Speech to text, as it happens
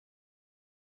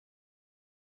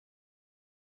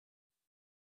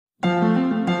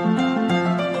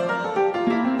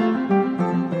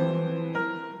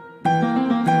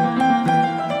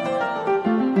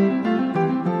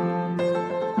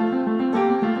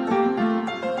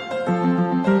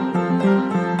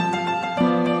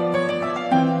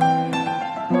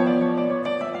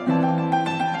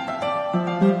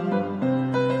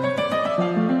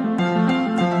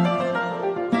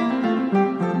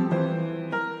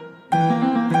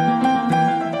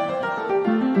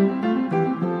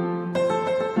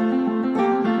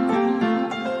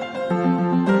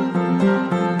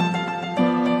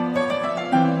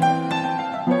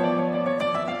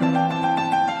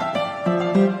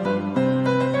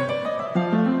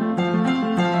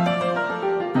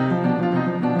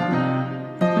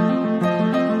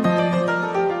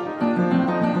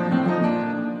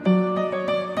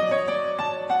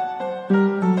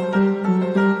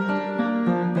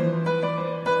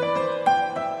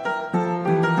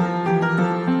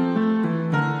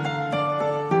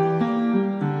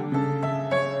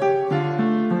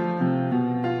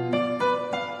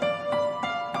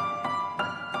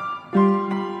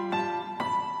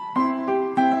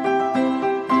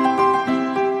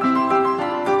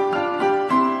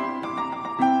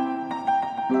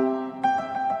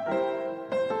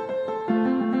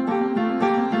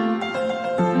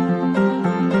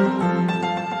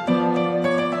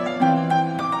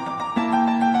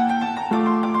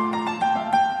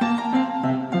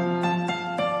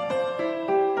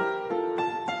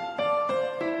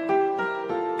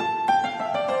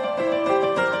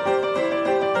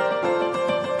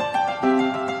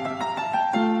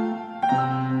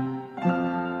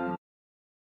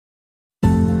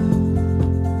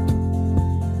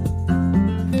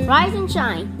rise and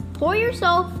shine. Pour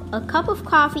yourself a cup of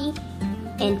coffee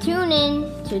and tune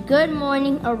in to Good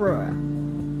Morning Aurora.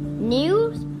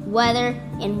 News, weather,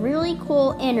 and really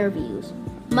cool interviews.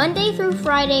 Monday through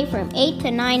Friday from 8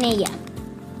 to 9 a.m.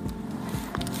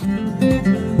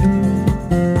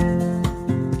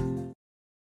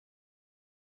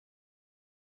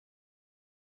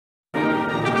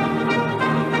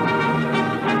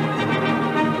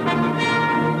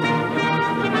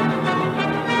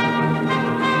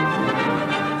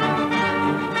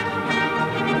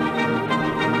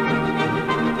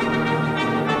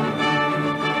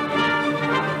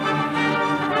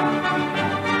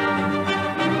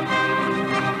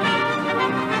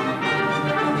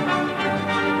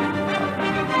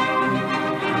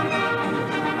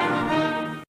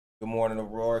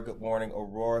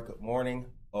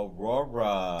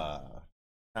 Aurora.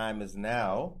 Time is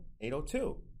now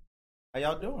 8:02. How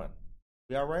y'all doing?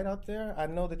 We all right out there? I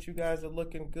know that you guys are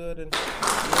looking good and yeah.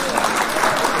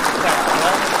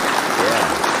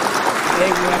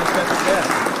 Today we have a special guest.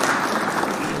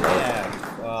 We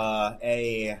have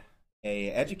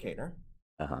a educator,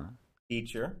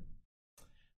 teacher,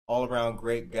 all around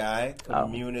great guy,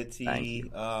 community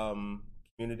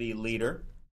leader.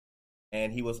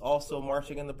 And he was also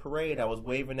marching in the parade. I was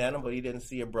waving at him, but he didn't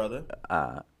see a brother.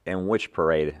 In which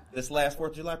parade? This last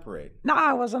 4th of July parade. No,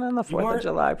 I wasn't in the 4th of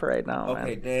July parade, no.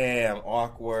 Okay, damn,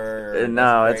 awkward.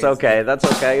 No, it's okay. That's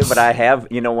okay. But I have,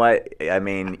 you know what? I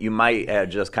mean, you might have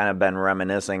just kind of been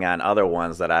reminiscing on other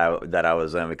ones that I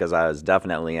was in, because I was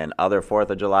definitely in other 4th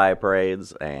of July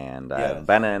parades, and I've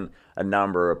been in a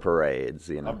number of parades.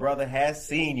 You know, my brother has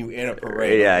seen you in a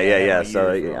parade. Yeah.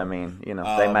 So I mean, you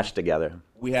know, they mesh together.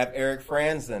 We have Eric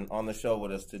Franzen on the show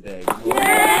with us today. Good morning.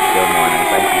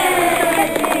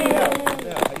 Thank you.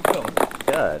 Yeah, how you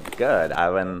feeling? Good.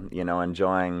 I've been,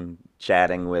 enjoying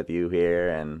chatting with you here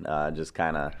and just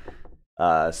kind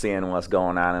of seeing what's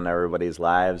going on in everybody's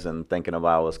lives and thinking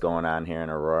about what's going on here in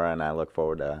Aurora, and I look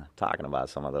forward to talking about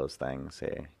some of those things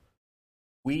here.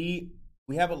 We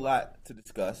have a lot to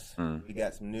discuss. We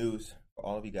got some news for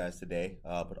all of you guys today,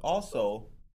 but also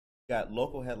got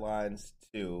local headlines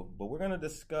too. But we're going to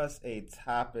discuss a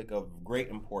topic of great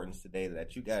importance today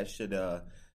that you guys should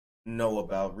know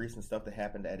about. Recent stuff that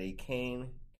happened at a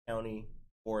Kane County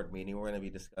board meeting. We're going to be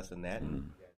discussing that.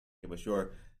 Give us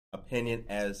your opinion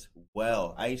as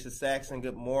well. Aisha Saxon,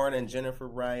 good morning. Jennifer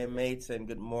Ryan Mason,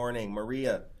 good morning.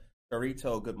 Maria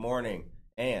Carito, good morning.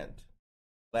 And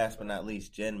last but not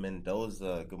least, Jen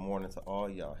Mendoza, good morning to all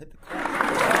y'all. Hit the clap.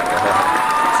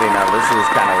 See, now this is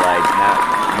kind of like, now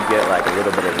you get like a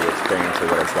little bit of the experience of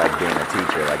what it's like being a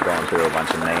teacher, like going through a bunch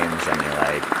of names and you're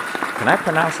like, can I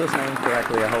pronounce this name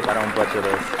correctly? I hope I don't butcher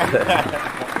this.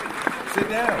 Sit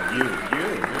down. You.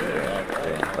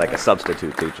 Yeah, like a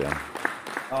substitute teacher.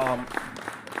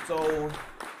 So,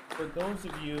 for those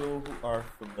of you who are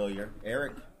familiar,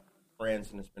 Eric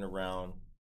Franzen has been around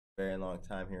a very long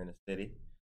time here in the city.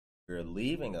 You're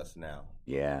leaving us now.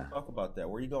 Yeah. Talk about that.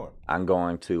 Where are you going? I'm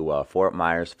going to Fort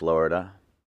Myers, Florida.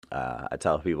 I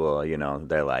tell people,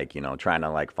 they're like, trying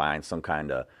to like find some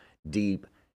kind of deep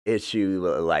issue,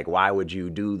 like, why would you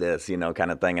do this,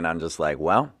 kind of thing. And I'm just like,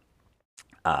 well,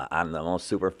 on the most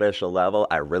superficial level,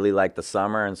 I really like the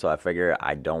summer. And so I figure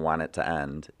I don't want it to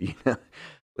end,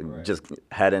 Right. Just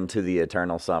head into the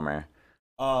eternal summer.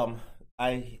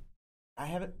 I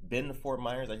haven't been to Fort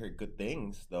Myers. I heard good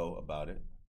things though about it.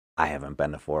 I haven't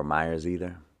been to Fort Myers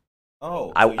either.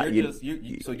 Oh,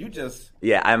 so you just...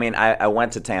 Yeah, I mean, I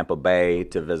went to Tampa Bay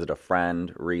to visit a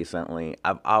friend recently.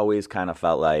 I've always kind of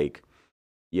felt like,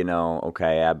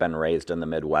 okay, I've been raised in the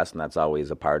Midwest, and that's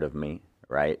always a part of me,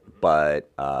 right?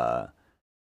 But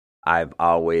I've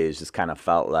always just kind of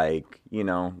felt like,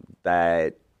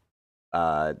 that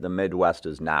the Midwest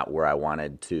is not where I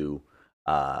wanted to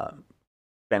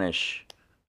finish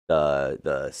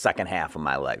the second half of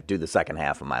my life, do the second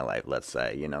half of my life, let's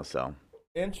say, so.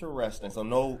 Interesting. So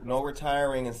no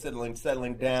retiring and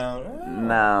settling down.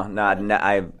 No.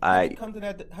 How'd you come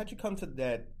to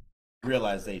that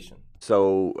realization?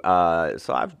 So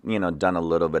I've done a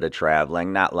little bit of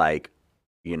traveling, not like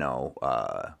like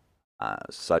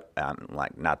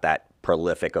not that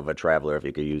prolific of a traveler, if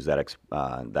you could use that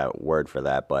that word for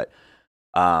that, but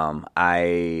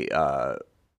I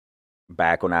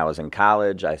back when I was in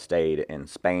college, I stayed in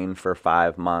Spain for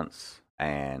 5 months.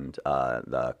 And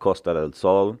the Costa del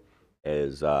Sol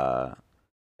is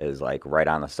like right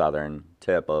on the southern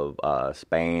tip of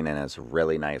Spain, and it's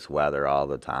really nice weather all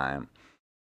the time.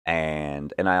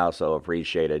 And I also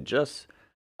appreciated just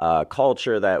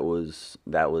culture that was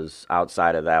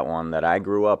outside of that one that I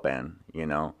grew up in.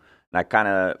 And I kind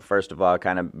of, first of all,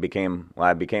 I became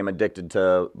addicted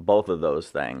to both of those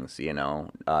things,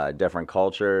 different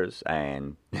cultures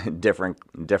and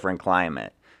different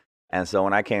climate. And so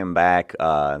when I came back,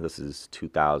 this is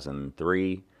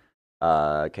 2003,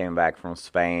 came back from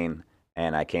Spain,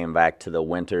 and I came back to the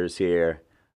winters here.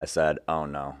 I said, "Oh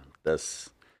no, this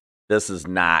is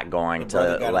not going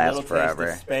to got last a little forever."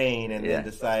 taste of Spain, and Yeah. then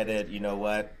decided, you know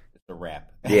what, it's a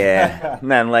wrap. Yeah.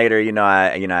 And then later,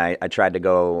 I tried to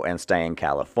go and stay in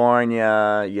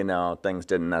California. Things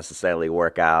didn't necessarily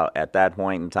work out at that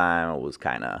point in time. It was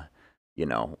kind of,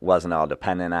 wasn't all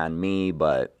dependent on me,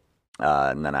 but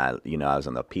and then I was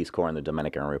in the Peace Corps in the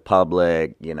Dominican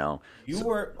Republic. You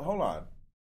were, hold on,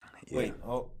 Yeah. wait,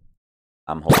 hold.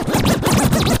 I'm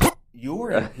holding. You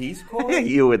were in Peace Corps?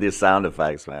 You with your sound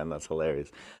effects, man. That's hilarious.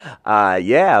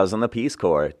 Yeah, I was in the Peace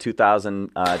Corps,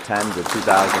 2010 to 2012, 517,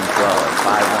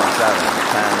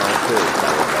 1002.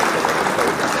 That was like the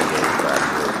code that they gave for our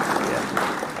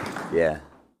group. Yeah.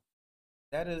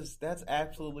 That's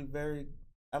absolutely very,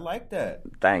 I like that.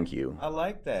 Thank you. I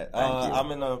like that. Thank you.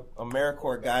 I'm an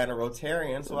AmeriCorps guy and a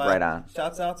Rotarian, so Right on.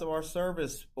 shouts out to our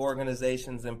service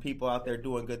organizations and people out there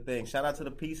doing good things. Shout out to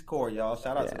the Peace Corps, y'all.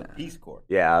 Shout out to the Peace Corps.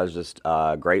 Yeah, I was just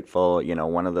grateful.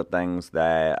 One of the things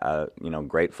that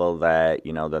grateful that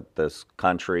that this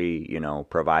country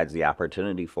provides the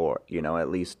opportunity for at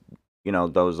least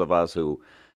those of us who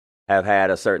have had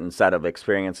a certain set of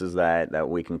experiences that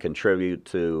we can contribute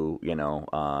to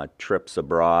trips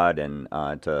abroad and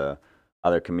to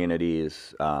other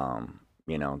communities.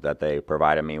 That they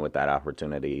provided me with that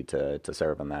opportunity to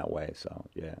serve in that way. So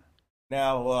yeah.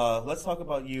 Now let's talk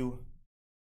about you.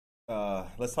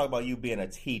 Let's talk about you being a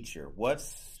teacher.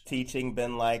 What's teaching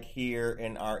been like here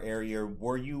in our area?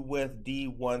 Were you with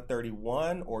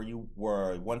D131 or you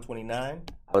were 129?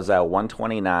 I was at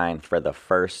 129 for the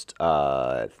first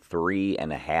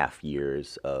 3.5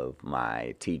 years of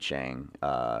my teaching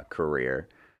career.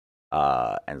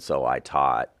 And so I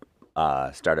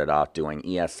started off doing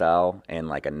ESL in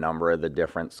like a number of the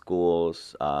different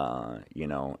schools,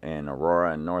 in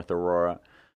Aurora and North Aurora.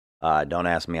 Don't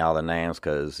ask me all the names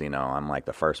because, I'm like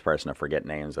the first person to forget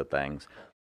names of things.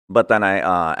 But then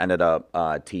I ended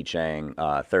up teaching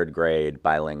third grade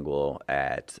bilingual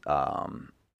at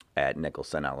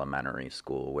Nicholson Elementary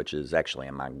School, which is actually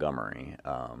in Montgomery.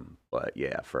 But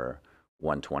yeah, for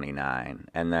 129.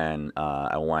 And then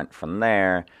I went from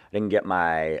there. I didn't get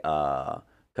my,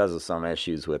 because of some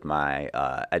issues with my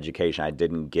education, I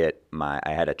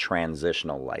had a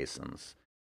transitional license.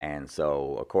 And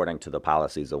so according to the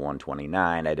policies of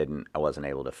 129, I wasn't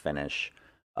able to finish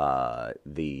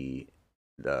the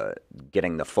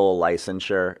getting the full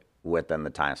licensure within the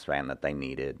time span that they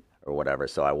needed or whatever.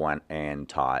 So I went and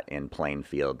taught in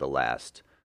Plainfield the last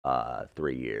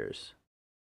 3 years.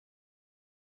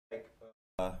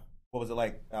 What was it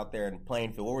like out there in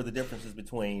Plainfield? What were the differences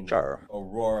between Sure.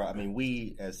 Aurora? I mean,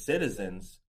 we as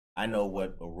citizens, I know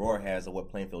what Aurora has and what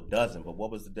Plainfield doesn't, but what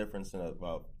was the difference in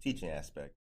the teaching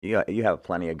aspect? You have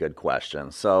plenty of good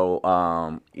questions. So,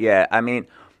 yeah, I mean,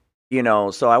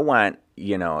 so I went,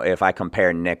 if I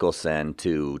compare Nicholson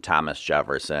to Thomas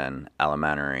Jefferson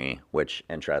Elementary, which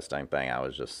interesting thing, I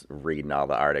was just reading all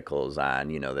the articles on,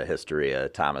 the history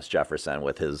of Thomas Jefferson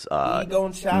with his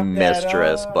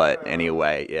mistress. But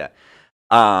anyway, yeah.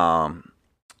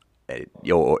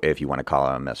 If you want to call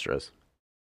him a mistress.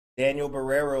 Daniel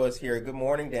Barrero is here. Good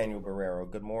morning, Daniel Barrero.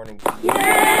 Good morning.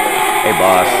 Hey,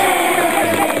 boss.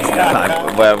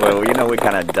 Well, we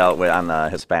kind of dealt with on the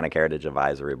Hispanic Heritage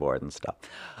Advisory Board and stuff.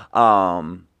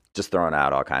 Just throwing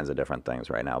out all kinds of different things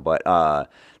right now. But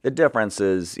the difference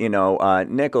is,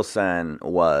 Nicholson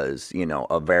was,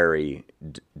 a very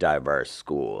diverse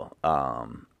school,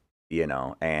 and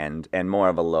more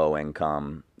of a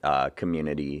low-income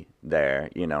community there,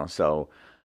 so...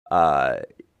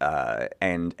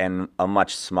 and a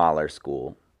much smaller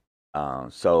school.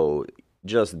 So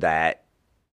just that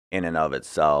in and of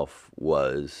itself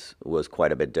was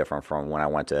quite a bit different from when I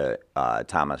went to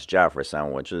Thomas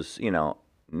Jefferson, which is, I'm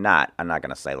not going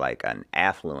to say like an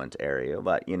affluent area,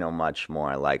 but, much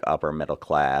more like upper middle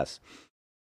class,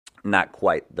 not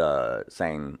quite the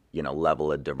same,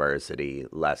 level of diversity,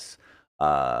 less,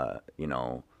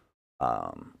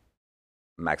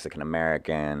 Mexican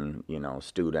American,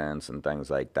 students and things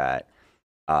like that.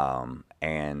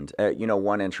 And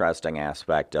one interesting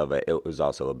aspect of it, it was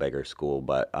also a bigger school,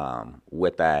 but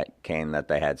with that came that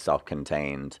they had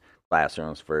self-contained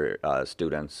classrooms for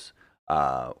students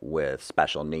with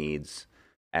special needs.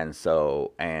 And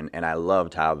so, and I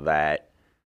loved how that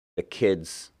the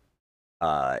kids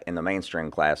in the mainstream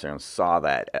classrooms saw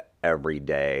that every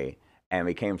day and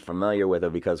became familiar with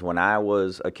it because when I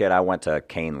was a kid, I went to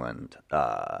Caneland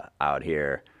out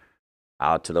here,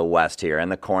 out to the west here in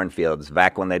the cornfields,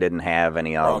 back when they didn't have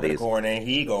any all these. Corn and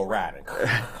he go riding,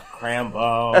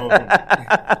 Crambo.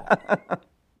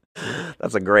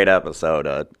 That's a great episode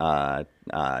of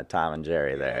Tom and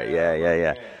Jerry there.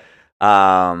 Yeah.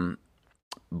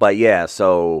 But yeah,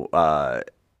 so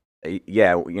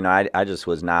yeah, I just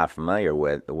was not familiar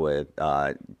with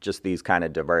just these kind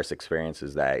of diverse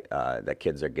experiences that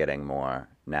kids are getting more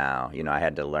now. I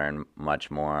had to learn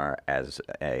much more as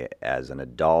an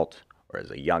adult or as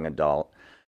a young adult,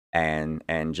 and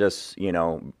just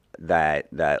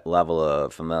that level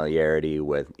of familiarity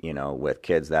with with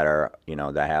kids that are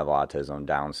that have autism,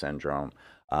 Down syndrome,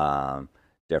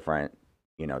 different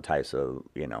types of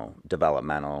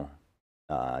developmental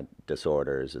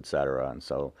disorders, etc. And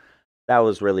so that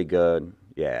was really good.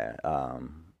 Yeah.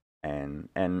 And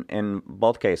in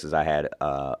both cases, I had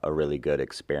a really good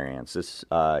experience. This,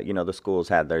 the schools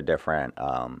had their different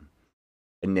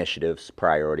initiatives,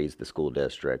 priorities, the school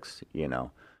districts,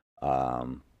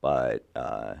 but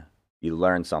you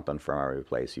learn something from every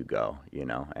place you go,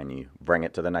 and you bring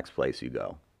it to the next place you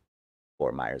go.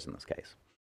 Fort Myers in this case.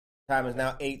 Time is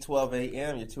now 8:12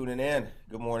 a.m. You're tuning in.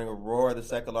 Good morning, Aurora, the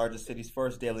second largest city's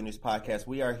first daily news podcast.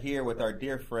 We are here with our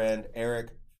dear friend,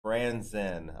 Eric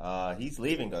Franzen. He's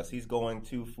leaving us. He's going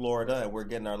to Florida, and we're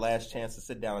getting our last chance to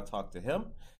sit down and talk to him.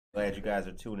 Glad you guys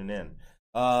are tuning in.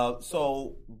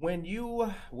 So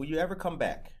will you ever come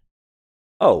back?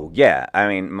 Oh, yeah. I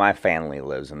mean, my family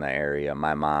lives in the area.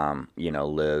 My mom,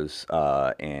 lives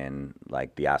in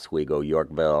like the Oswego,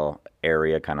 Yorkville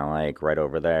area, kind of like right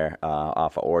over there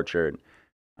off of Orchard.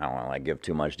 I don't want to give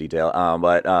too much detail,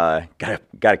 but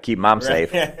gotta keep mom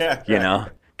safe, in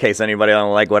case anybody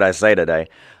don't like what I say today.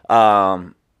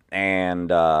 And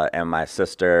my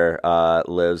sister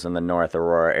lives in the North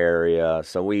Aurora area,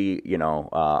 so we,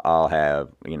 all have,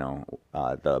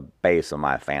 the base of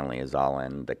my family is all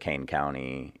in the Kane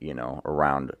County,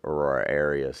 around Aurora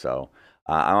area. So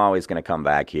I'm always going to come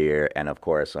back here, and of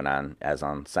course, as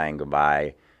I'm saying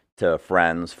goodbye to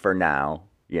friends for now,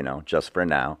 just for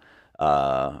now,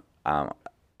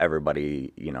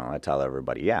 everybody, I tell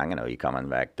everybody, yeah, I'm going to be coming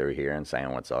back through here and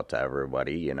saying what's up to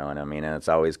everybody, you know what I mean? And it's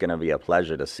always going to be a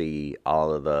pleasure to see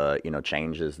all of the,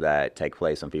 changes that take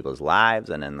place in people's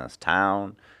lives and in this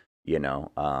town.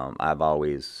 I've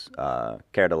always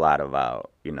cared a lot about,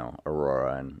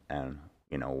 Aurora and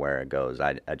where it goes.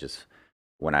 I just,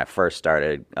 when I first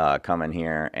started coming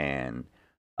here and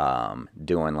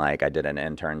doing I did an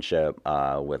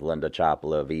internship with Linda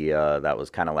Chapala that was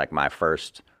kind of like my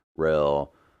first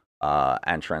real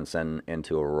entrance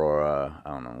into Aurora. I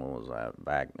don't know, what was that,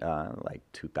 back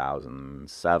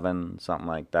 2007, something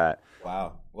like that.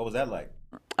 Wow. What was that like?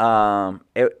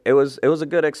 It was a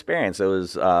good experience. It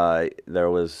was there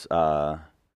was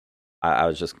I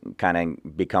was just kind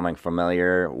of becoming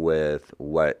familiar with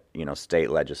what state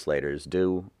legislators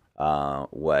do,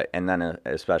 and then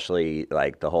especially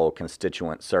like the whole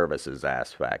constituent services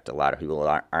aspect. A lot of people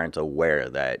aren't aware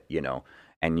that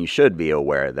and you should be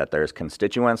aware that there's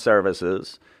constituent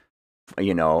services,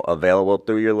 available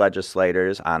through your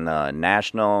legislators on the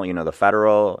national, the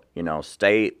federal,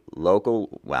 state,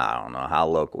 local. Well, I don't know how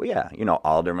local. Yeah,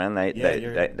 aldermen.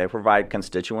 They provide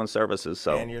constituent services.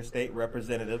 So and your state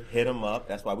representative, hit them up.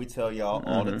 That's why we tell y'all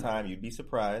all the time. You'd be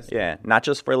surprised. Yeah, not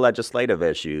just for legislative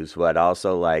issues, but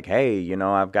also like, hey,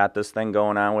 I've got this thing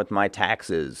going on with my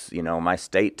taxes. My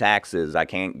state taxes. I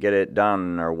can't get it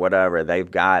done or whatever.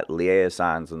 They've got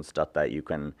liaisons and stuff that you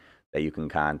can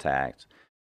contact.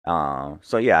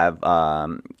 So yeah, I've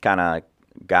kind of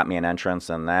got me an entrance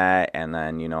in that, and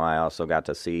then I also got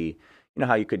to see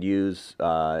how you could use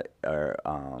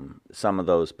some of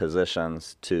those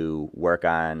positions to work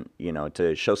on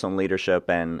to show some leadership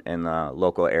in the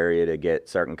local area to get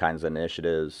certain kinds of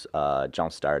initiatives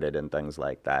jump started and things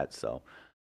like that. So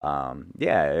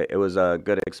yeah, it was a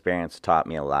good experience. Taught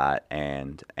me a lot,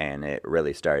 and it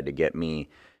really started to get me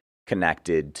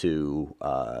connected to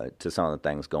some of the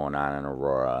things going on in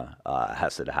Aurora.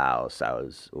 Hesed House,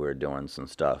 we were doing some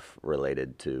stuff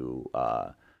related to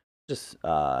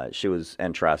she was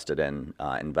interested in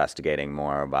investigating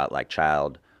more about like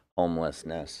child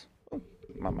homelessness. Oh,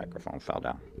 my microphone fell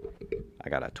down. I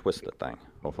gotta twist the thing.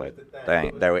 Hopefully,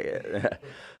 there we.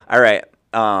 All right.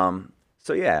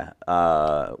 So yeah,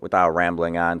 without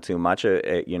rambling on too much,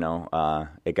 it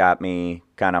got me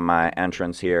kind of my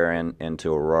entrance here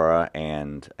into Aurora,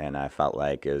 and I felt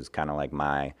like it was kind of like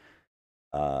my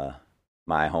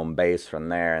home base from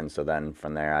there. And so then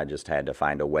from there, I just had to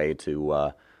find a way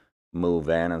to move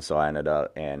in, and so I ended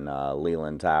up in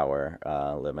Leland Tower,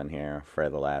 living here for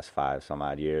the last 5 some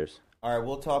odd years. All right,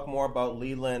 we'll talk more about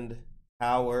Leland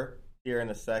Tower here in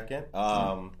a second,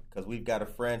 because we've got a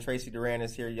friend. Tracy Duran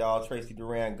is here, y'all. Tracy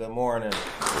Duran, good morning.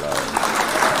 Hello.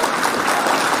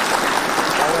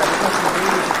 All right, we got some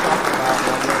news to talk about.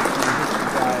 Let's see who you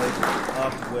guys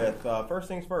up with. First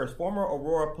things first, former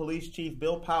Aurora Police Chief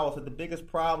Bill Powell said the biggest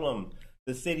problem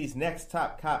the city's next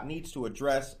top cop needs to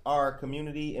address are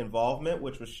community involvement,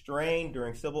 which was strained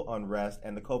during civil unrest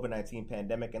and the COVID-19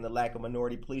 pandemic, and the lack of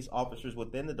minority police officers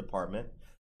within the department.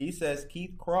 He says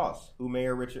Keith Cross, who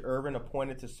Mayor Richard Irvin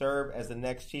appointed to serve as the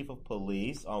next chief of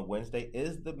police on Wednesday,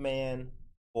 is the man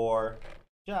for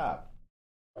the job.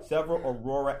 Several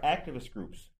Aurora activist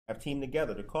groups have teamed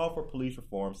together to call for police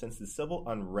reform since the civil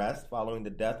unrest following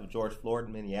the death of George Floyd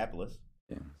in Minneapolis.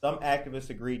 Yeah. Some activists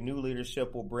agreed new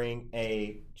leadership will bring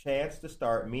a chance to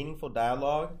start meaningful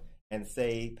dialogue and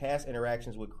say past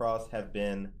interactions with Cross have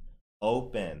been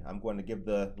open. I'm going to give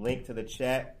the link to the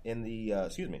chat in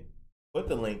the, put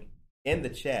the link in the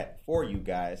chat for you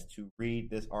guys to read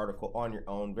this article on your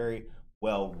own. Very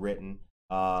well written.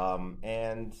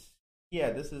 And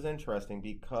yeah, this is interesting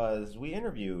because we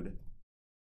interviewed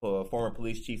former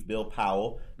police chief Bill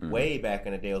Powell way back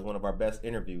in the day. It was one of our best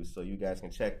interviews, so you guys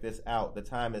can check this out. The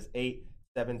time is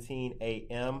 8:17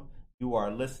 a.m. You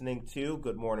are listening to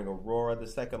Good Morning Aurora, the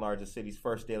second largest city's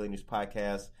first daily news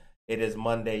podcast. It is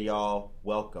Monday, y'all.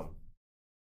 Welcome.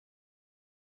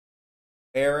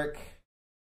 Eric,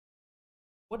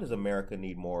 what does America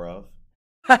need more of?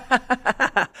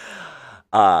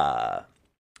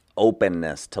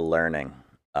 Openness to learning.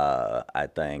 I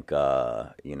think,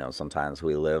 sometimes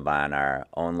we live on our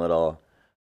own little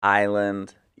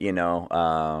island, we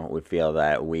feel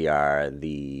that we are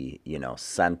the,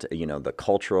 center, the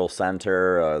cultural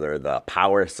center or the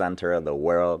power center of the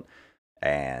world.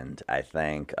 And I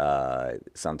think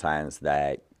sometimes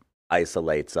that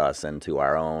isolates us into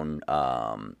our own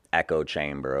echo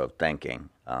chamber of thinking.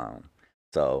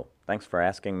 So thanks for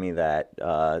asking me that,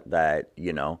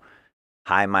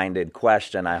 high-minded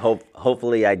question.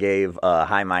 Hopefully I gave a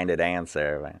high-minded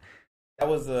answer. That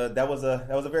was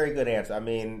a very good answer. I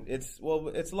mean, it's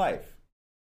life.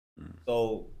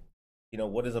 So,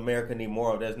 what does America need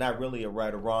more of? There's not really a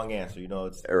right or wrong answer.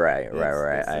 It's right. It's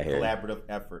a collaborative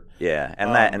effort. Yeah,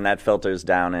 and that filters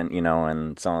down in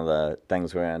in some of the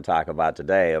things we're going to talk about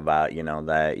today about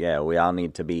that we all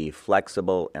need to be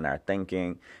flexible in our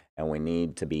thinking and we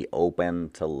need to be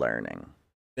open to learning.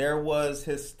 There was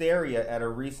hysteria at a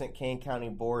recent Kane County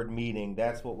Board meeting.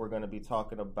 That's what we're going to be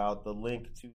talking about. The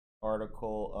link to the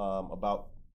article about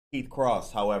Keith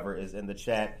Cross, however, is in the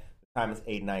chat. The time is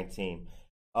 8:19.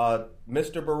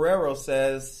 Mr. Barrero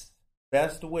says,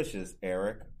 best wishes,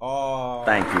 Eric. Oh,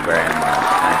 thank you very much.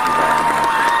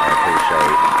 I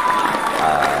appreciate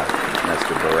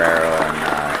Mr. Barrero and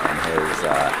his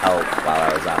help while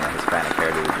I was on the Hispanic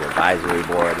Heritage Advisory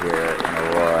Board here in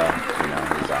Aurora.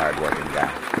 He's a hardworking guy.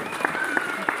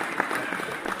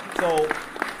 So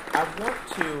I want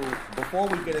to, before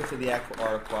we get into the actual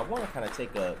article, I want to kind of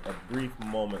take a brief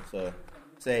moment to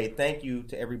say thank you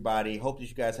to everybody. Hope that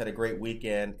you guys had a great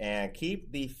weekend and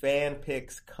keep the fan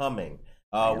pics coming.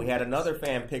 We had another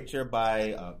fan picture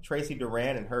by Tracy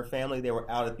Duran and her family. They were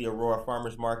out at the Aurora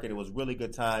Farmers Market. It was a really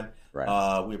good time.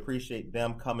 Right. We appreciate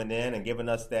them coming in and giving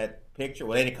us that picture.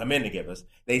 Well, they didn't come in to give us.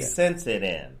 They sent it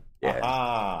in. Yeah.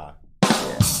 Aha.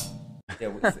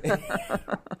 Yeah.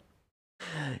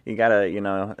 You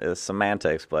gotta, it's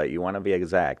semantics, but you want to be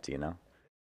exact,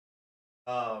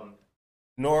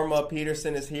 Norma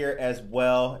Peterson is here as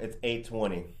well. It's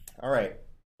 8:20. All right,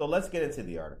 so let's get into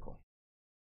the article.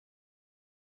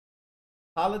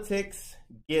 Politics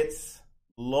gets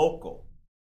local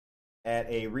at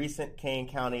a recent Kane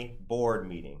County Board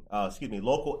meeting.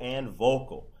 Local and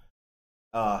vocal.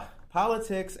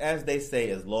 Politics, as they say,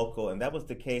 is local, and that was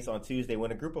the case on Tuesday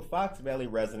when a group of Fox Valley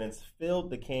residents filled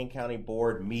the Kane County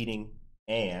Board meeting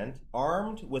and,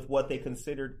 armed with what they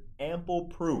considered ample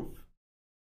proof,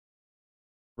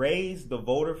 raised the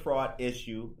voter fraud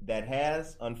issue that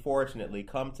has, unfortunately,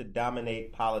 come to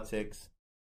dominate politics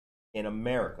in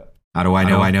America. How do I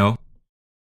know? I know.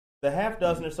 The half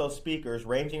dozen or so speakers,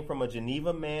 ranging from a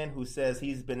Geneva man who says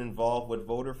he's been involved with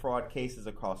voter fraud cases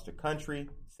across the country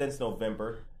since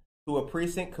November, to a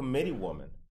precinct committee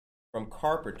woman from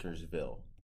Carpentersville,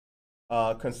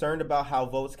 concerned about how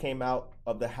votes came out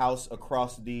of the house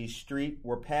across the street,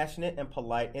 were passionate and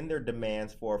polite in their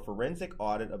demands for a forensic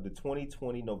audit of the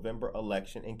 2020 November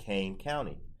election in Kane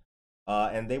County.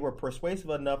 And they were persuasive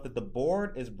enough that the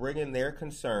board is bringing their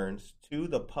concerns to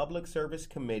the Public Service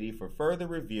Committee for further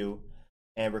review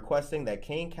and requesting that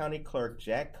Kane County Clerk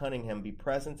Jack Cunningham be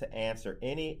present to answer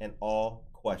any and all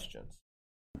questions.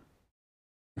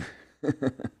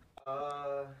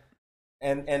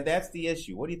 And that's the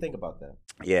issue. What do you think about that?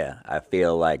 Yeah, I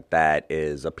feel like that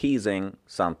is appeasing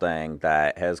something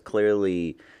that has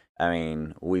clearly, I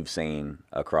mean, we've seen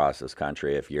across this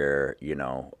country, if you're,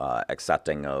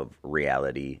 accepting of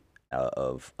reality,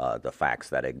 of the facts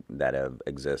that have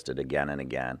existed again and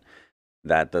again,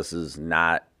 that this is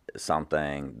not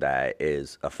something that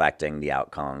is affecting the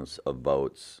outcomes of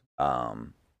votes,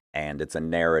 and it's a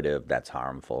narrative that's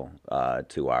harmful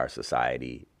to our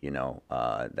society,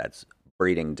 that's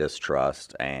breeding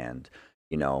distrust, and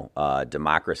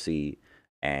democracy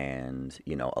and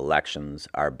elections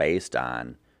are based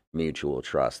on mutual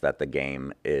trust, that the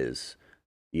game is,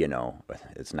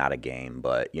 it's not a game,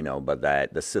 but but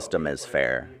that the system is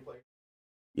fair.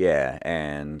 Yeah,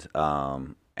 and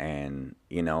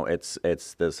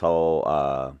it's this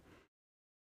whole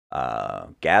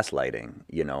gaslighting,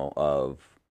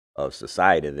 of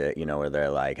society, that where they're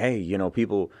like, hey,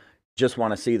 people just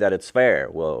want to see that it's fair.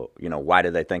 Well, why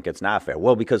do they think it's not fair?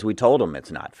 Well, because we told them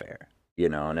it's not fair,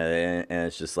 and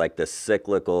it's just like this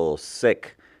cyclical,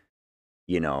 sick,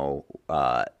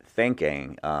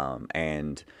 thinking,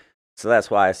 and so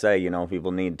that's why I say,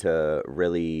 people need to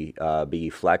really be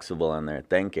flexible in their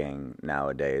thinking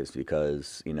nowadays,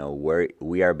 because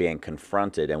we are being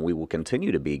confronted, and we will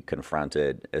continue to be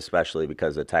confronted, especially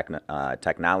because of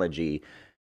technology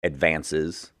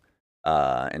advances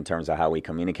in terms of how we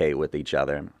communicate with each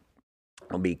other.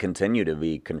 We continue to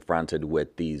be confronted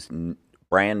with these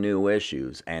brand new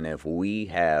issues, and if we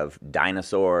have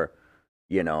dinosaur,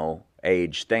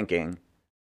 age thinking,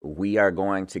 we are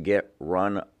going to get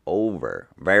run over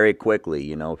very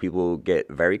quickly. People get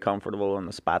very comfortable in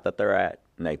the spot that they're at,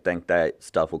 and they think that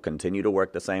stuff will continue to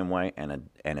work the same way, and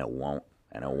it won't.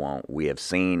 And it won't. We have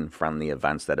seen from the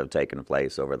events that have taken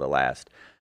place over the last,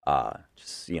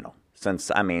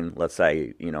 since, let's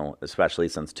say, especially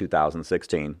since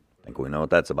 2016, I think we know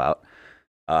what that's about,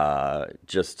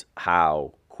 just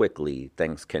how quickly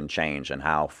things can change, and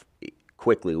how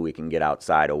quickly we can get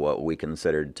outside of what we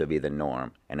considered to be the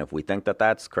norm. And if we think that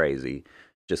that's crazy,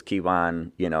 just keep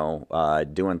on,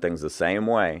 doing things the same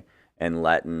way, and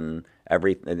letting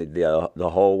the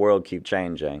whole world keep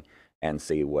changing, and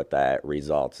see what that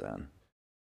results in.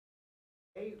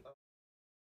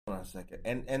 Hold on a second.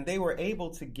 And they were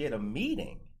able to get a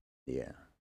meeting. Yeah.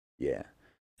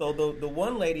 So the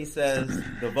one lady says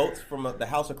the votes from the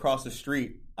house across the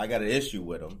street, I got an issue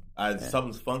with them.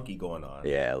 Something's funky going on.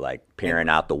 Yeah, like peering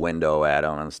out the window at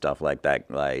them and stuff like that.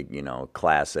 Like,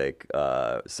 classic.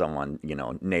 Someone,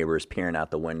 neighbors peering out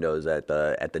the windows at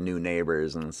the new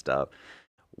neighbors and stuff.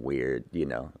 Weird,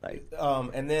 like.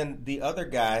 And then the other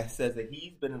guy says that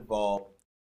he's been involved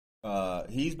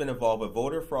with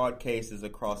voter fraud cases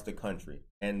across the country.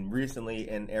 And recently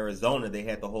in Arizona, they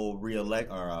had the whole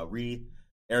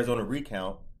Arizona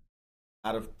recount.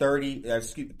 Out of 3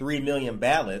 million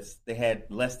ballots, they had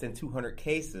less than 200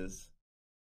 cases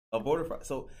of voter fraud.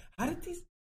 So how did these?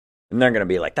 And they're going to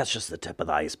be like, that's just the tip of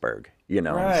the iceberg.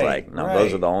 Right, it's like, no,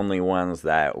 those are the only ones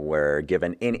that were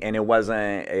given in. And it was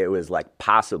like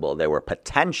possible. They were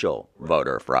potential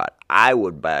voter fraud. I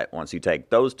would bet once you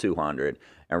take those 200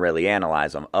 and really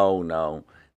analyze them, oh no,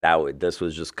 this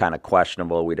was just kind of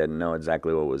questionable. We didn't know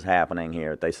exactly what was happening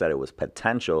here. They said it was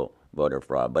potential voter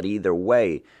fraud. But either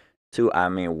way,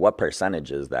 what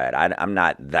percentage is that? I'm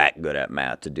not that good at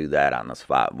math to do that on the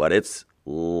spot, but it's a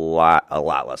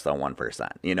lot less than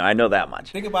 1%. I know that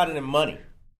much. Think about it in money,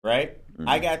 right? Mm-hmm.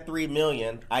 I got 3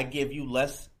 million. I give you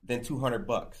less than $200.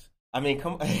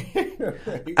 Come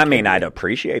on. I'd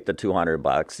appreciate the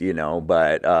 $200,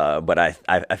 but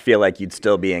I feel like you'd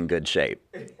still be in good shape.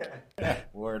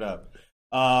 Word up.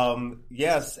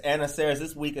 Yes, Anna Saris,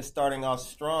 this week is starting off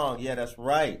strong. Yeah, that's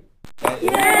right.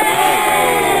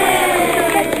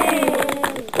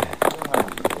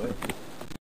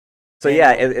 So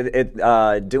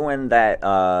yeah, doing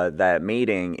that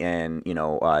meeting, and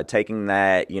taking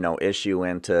that issue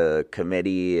into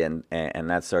committee and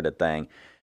that sort of thing,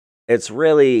 it's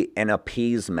really an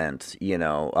appeasement.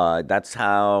 That's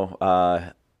how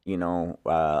a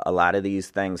lot of these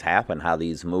things happen. How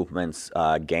these movements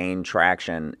gain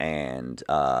traction and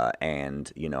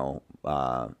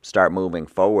start moving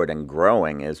forward and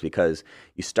growing, is because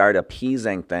you start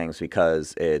appeasing things,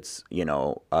 because it's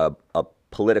a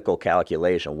political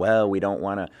calculation. Well, we don't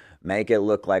want to make it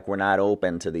look like we're not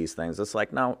open to these things. It's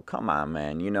like, no, come on,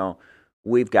 man.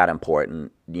 We've got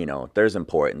there's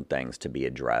important things to be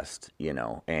addressed,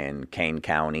 in Kane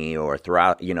County or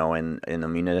throughout, in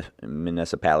the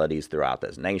municipalities throughout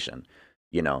this nation,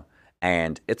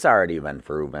 And it's already been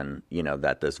proven,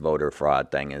 that this voter fraud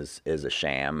thing is a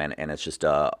sham, and it's just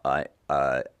a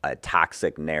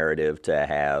toxic narrative to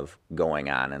have going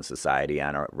on in society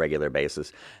on a regular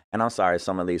basis. And I'm sorry,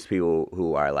 some of these people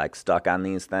who are like stuck on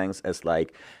these things, it's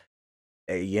like,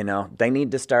 they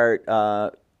need to start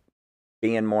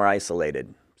being more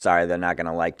isolated. Sorry, they're not going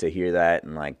to like to hear that.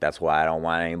 And, like, that's why I don't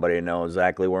want anybody to know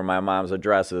exactly where my mom's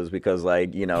address is because,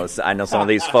 like, I know some of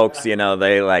these folks, they,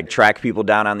 like, track people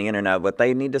down on the internet. But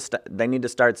they need to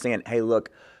start saying, hey, look,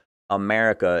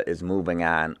 America is moving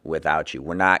on without you.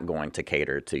 We're not going to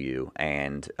cater to you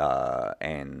and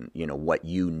what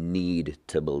you need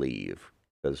to believe.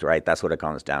 Because, right, that's what it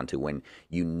comes down to. When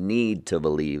you need to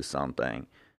believe something,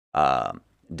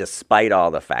 despite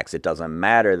all the facts, it doesn't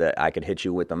matter that I could hit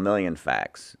you with a million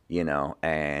facts,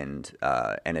 and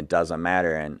it doesn't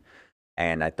matter.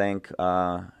 And I think,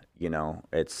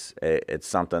 it's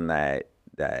something that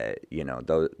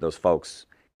those folks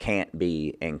can't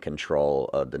be in control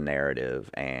of the narrative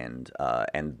and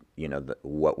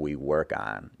what we work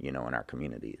on, in our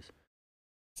communities.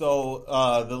 So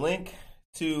the link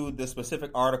to the specific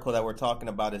article that we're talking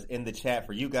about is in the chat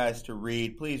for you guys to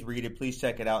read. Please read it. Please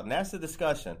check it out. And that's the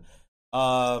discussion.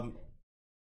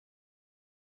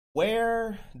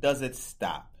 Where does it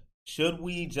stop? Should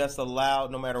we just allow,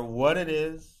 no matter what it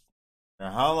is, or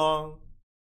how long,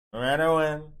 no matter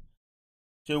when,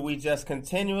 should we just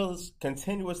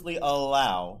continuously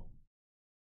allow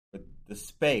the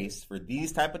space for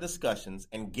these type of discussions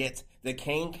and get the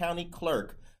Kane County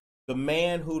clerk, the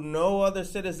man who no other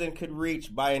citizen could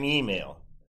reach, by an email?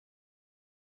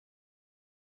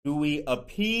 Do we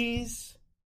appease,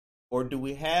 or do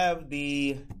we have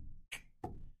the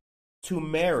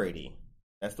temerity?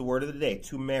 That's the word of the day,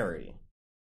 temerity.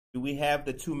 Do we have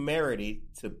the temerity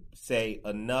to say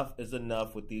enough is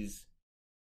enough with these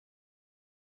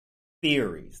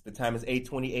theories? The time is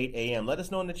 8:28 a.m. Let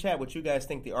us know in the chat what you guys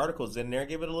think. The article's in there.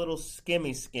 Give it a little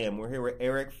skimmy skim. We're here with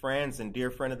Eric Franzen, dear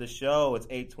friend of the show. It's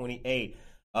 8:28.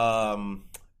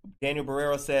 Daniel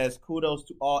Barrero says, kudos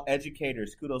to all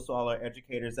educators. Kudos to all our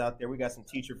educators out there. We got some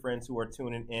teacher friends who are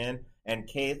tuning in. And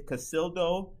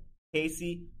Casildo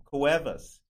Casey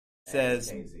Cuevas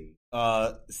says,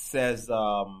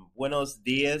 buenos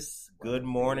dias, good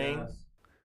morning.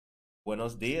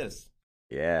 Buenos dias.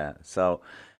 Yeah, so...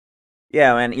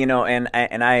 Yeah,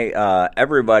 and I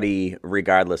everybody,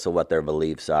 regardless of what their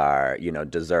beliefs are,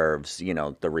 deserves,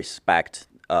 the respect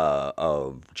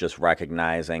of just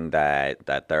recognizing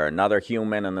that they're another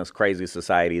human in this crazy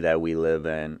society that we live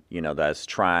in, that's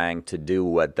trying to do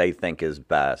what they think is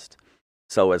best.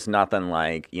 So it's nothing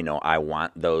like, I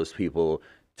want those people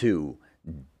to,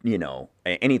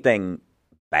 anything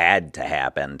bad to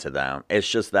happen to them. It's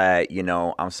just that,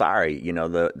 I'm sorry,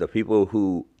 the people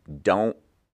who don't,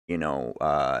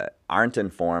 aren't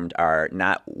informed, are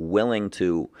not willing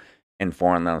to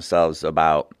inform themselves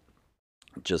about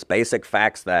just basic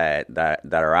facts that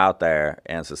are out there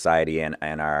in society and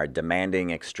are demanding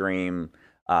extreme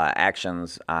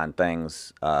actions on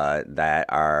things that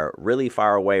are really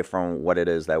far away from what it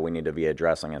is that we need to be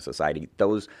addressing in society.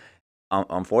 Those,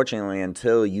 unfortunately,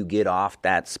 until you get off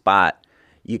that spot,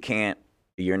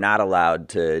 you're not allowed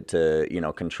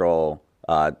to control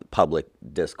public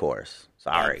discourse.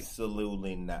 Sorry.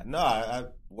 Absolutely not. No, I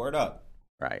word up.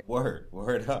 Right.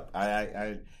 Word up.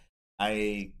 I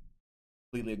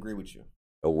completely agree with you.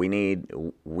 We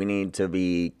need to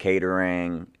be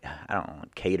catering.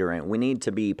 We need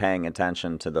to be paying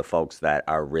attention to the folks that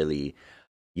are really,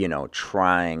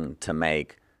 trying to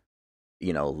make,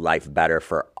 life better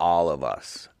for all of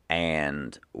us.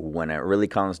 And when it really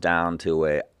comes down to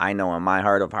it, I know in my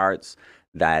heart of hearts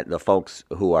that the folks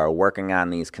who are working on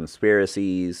these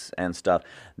conspiracies and stuff,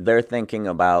 they're thinking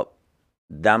about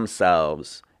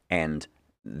themselves and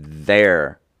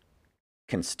their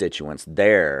constituents,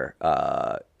 their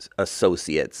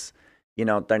associates.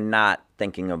 They're not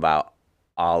thinking about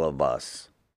all of us.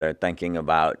 They're thinking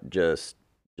about just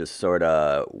sort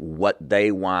of what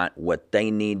they want, what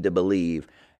they need to believe,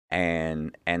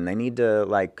 and they need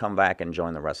to come back and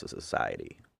join the rest of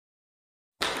society.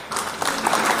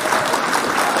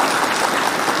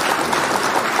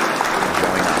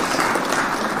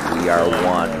 We are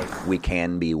one. We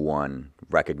can be one.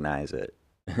 Recognize it.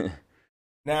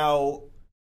 Now,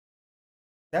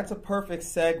 that's a perfect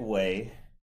segue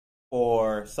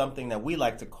for something that we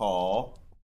like to call...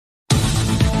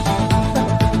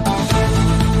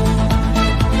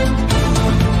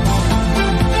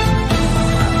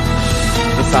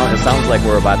 It sounds like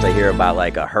we're about to hear about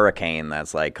a hurricane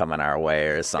that's coming our way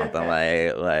or something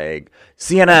like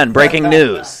CNN breaking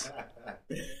news.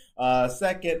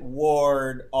 Second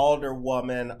Ward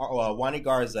Alderwoman Wani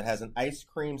Garza has an ice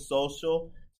cream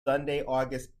social Sunday,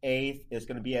 August 8th. It's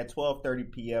going to be at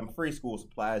 12:30 p.m. Free school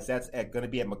supplies. That's going to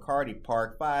be at McCarty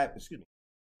Park, 350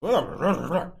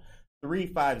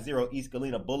 East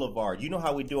Galena Boulevard. You know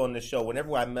how we do on this show.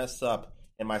 Whenever I mess up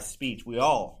in my speech,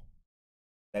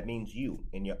 that means you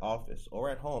in your office or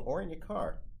at home or in your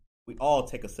car. We all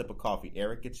take a sip of coffee.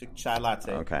 Eric, get your chai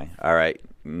latte. Okay. All right.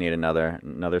 You need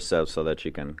another sip so that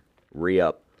you can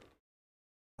re-up.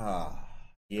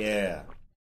 Yeah.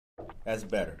 That's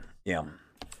better. Yeah.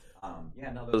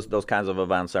 Those kinds of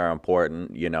events are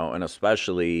important, and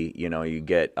especially, you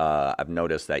get, I've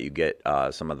noticed that you get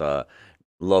some of the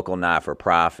local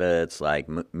not-for-profits like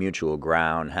Mutual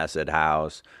Ground, Hesed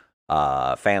House,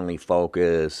 Family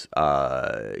Focus,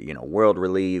 World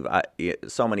Relief,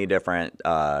 so many different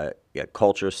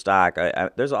Culture Stock.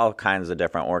 There's all kinds of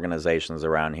different organizations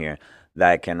around here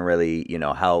that can really,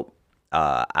 help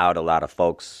out a lot of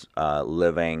folks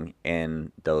living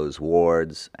in those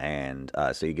wards, and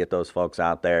so you get those folks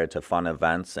out there to fun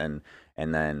events, and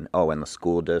then in the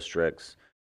school districts,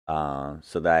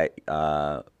 so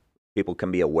that people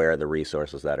can be aware of the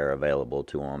resources that are available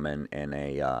to them in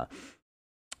a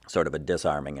sort of a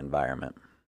disarming environment.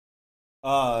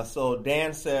 So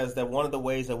Dan says that one of the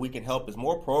ways that we can help is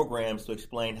more programs to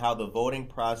explain how the voting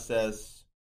process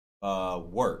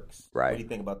works. Right. What do you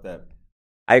think about that?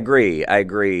 I agree.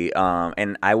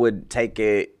 And I would take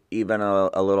it even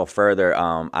a little further.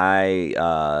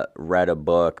 I read a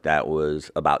book that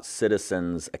was about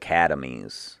citizens'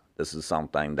 academies. This is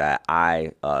something that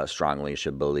I strongly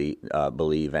should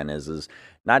believe in is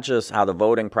not just how the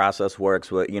voting process works,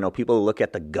 but, people look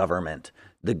at the government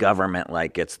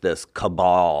like it's this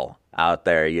cabal out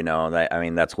there,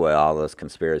 that's what all this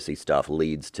conspiracy stuff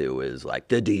leads to, is like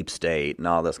the deep state and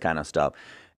all this kind of stuff.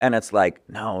 And it's like,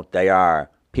 no, they are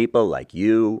people like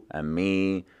you and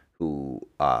me who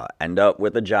end up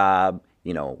with a job,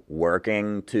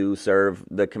 working to serve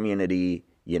the community,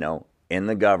 in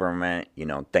the government.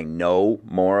 They know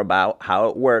more about how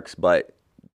it works, but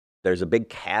there's a big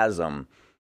chasm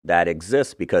that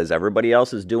exists because everybody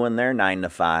else is doing their 9 to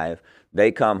 5.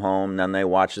 They come home, then they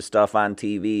watch the stuff on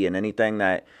TV, and anything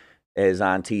that is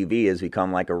on TV has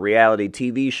become like a reality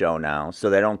TV show now. So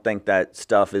they don't think that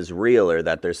stuff is real or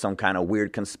that there's some kind of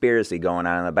weird conspiracy going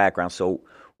on in the background. So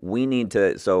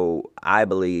I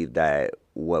believe that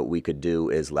what we could do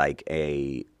is like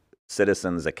a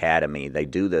Citizens Academy. They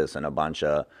do this in a bunch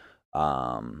of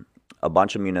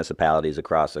municipalities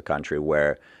across the country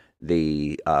where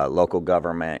the local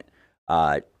government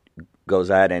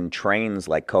goes out and trains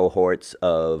like cohorts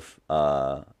of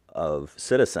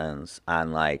citizens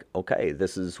on like, okay,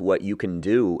 this is what you can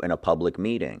do in a public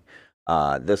meeting.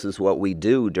 This is what we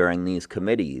do during these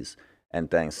committees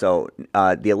and things. So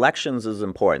the elections is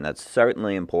important. That's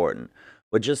certainly important.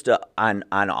 But just on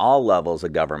all levels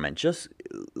of government, just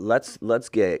let's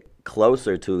get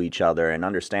closer to each other and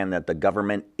understand that the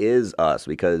government is us.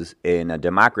 Because in a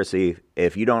democracy,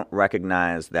 if you don't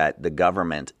recognize that the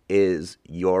government is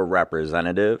your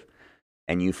representative,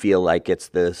 and you feel like it's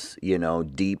this,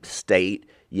 deep state,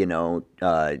 full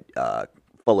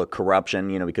of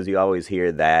corruption, because you always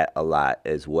hear that a lot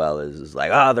as well, is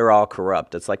like, they're all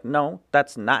corrupt. It's like, no,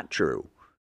 that's not true.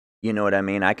 You know what I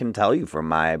mean? I can tell you from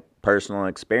my personal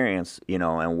experience,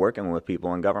 and working with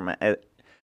people in government,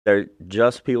 they're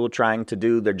just people trying to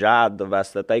do their job the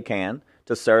best that they can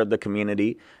to serve the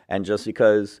community. And just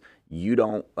because you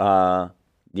don't,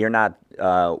 you're not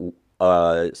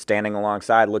standing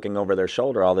alongside looking over their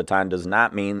shoulder all the time does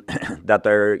not mean that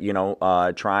they're,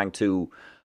 trying to,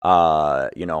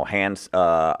 hand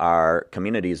our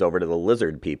communities over to the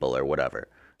lizard people or whatever.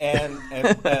 And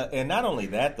not only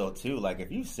that though too, like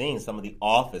if you've seen some of the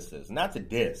offices, not to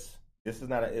this is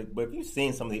not, but if you've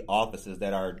seen some of the offices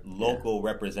that our local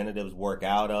representatives work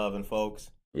out of, and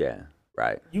folks,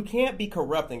 right, you can't be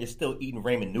corrupt and you're still eating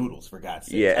ramen noodles, for God's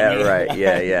sake. Right,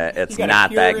 it's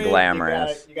not that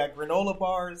glamorous. You got granola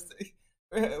bars.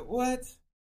 What?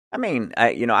 I mean,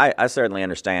 I certainly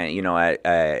understand.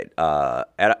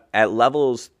 At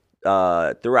levels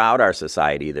throughout our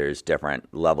society, there's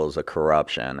different levels of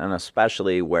corruption, and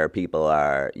especially where people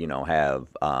are, have,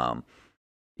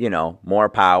 more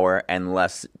power and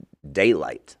less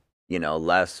daylight.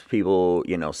 Less people,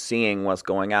 seeing what's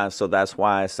going on. So that's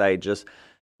why I say just,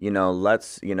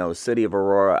 let's, City of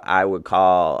Aurora, I would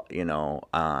call,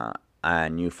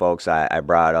 and you folks, I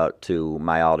brought up to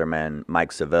my alderman,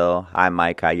 Mike Seville. Hi,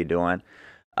 Mike, how you doing?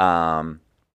 That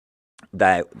we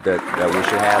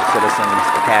should have citizens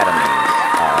academies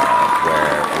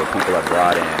where people are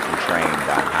brought in and trained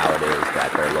on how it is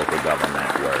that their local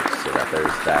government works, so that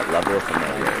there's that level of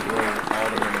familiarity.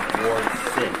 Ward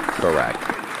 6. Correct.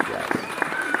 Yes.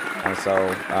 And so,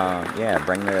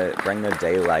 bring the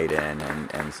daylight in,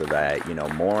 and so that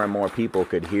more and more people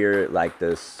could hear like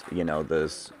this,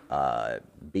 this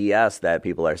BS that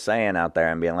people are saying out there,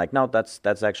 and being like, no, that's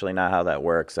actually not how that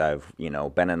works. I've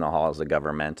been in the halls of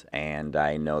government, and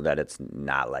I know that it's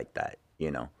not like that.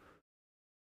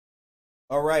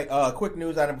 All right. Quick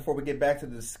news item before we get back to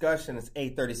the discussion. It's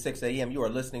 8:36 a.m. You are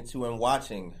listening to and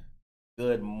watching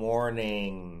Good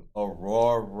Morning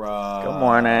Aurora. Good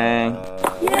morning.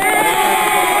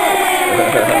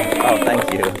 Oh,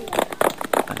 thank you.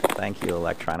 Thank you,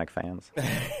 electronic fans.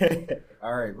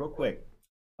 All right, real quick.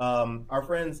 Our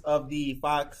friends of the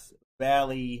Fox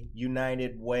Valley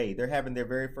United Way, they're having their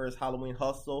very first Halloween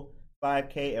Hustle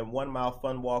 5K and 1 mile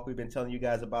fun walk. We've been telling you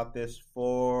guys about this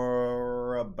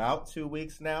for about 2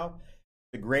 weeks now.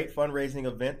 It's a great fundraising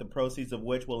event, the proceeds of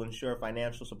which will ensure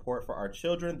financial support for our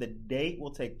children. The date will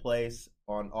take place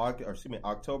on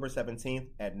October 17th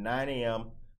at 9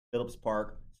 a.m. Phillips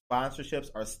Park. Sponsorships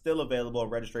are still available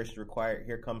and registration required.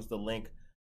 Here comes the link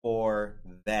for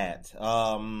that.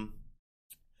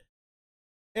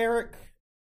 Eric,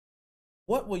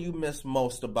 what will you miss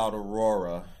most about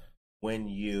Aurora when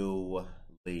you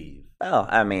leave? Well,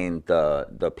 I mean,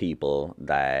 the people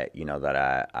that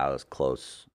that I was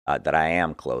close, that I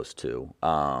am close to.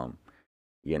 I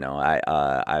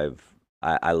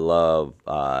love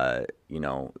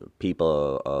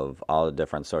people of all the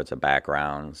different sorts of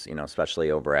backgrounds. Especially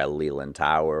over at Leland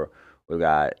Tower, we've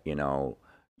got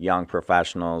young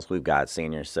professionals, we've got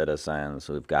senior citizens,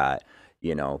 we've got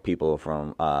people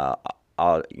from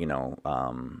all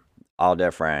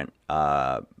different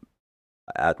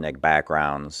ethnic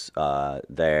backgrounds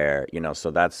there,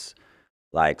 so that's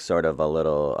like sort of a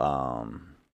little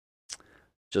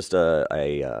just a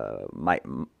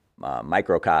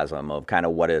microcosm of kind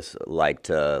of what it's like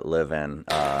to live in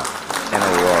Aurora.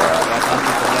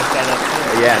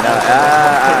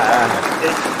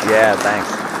 Yeah,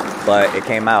 thanks. But it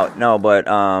came out. No, but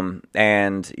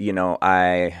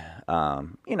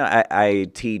I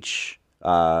teach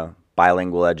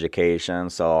bilingual education,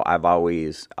 so I've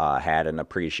always had an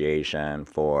appreciation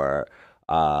for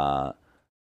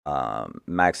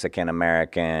Mexican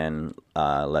American,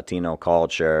 Latino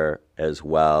culture as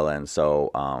well, and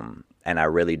so and I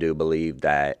really do believe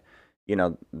that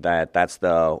that's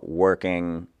the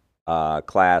working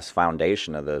class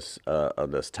foundation of this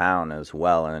town as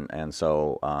well, and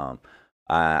so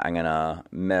I'm gonna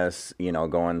miss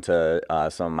going to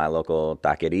some of my local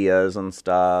taquerias and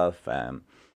stuff, and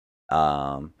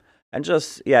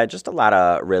just a lot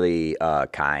of really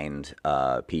kind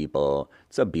people.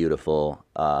 It's a beautiful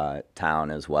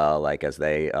town as well. Like as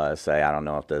they say, I don't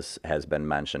know if this has been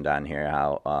mentioned on here,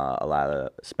 how a lot of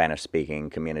the Spanish-speaking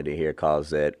community here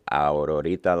calls it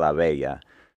Aurorita la Bella.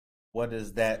 What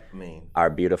does that mean? Our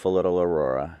beautiful little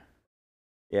Aurora.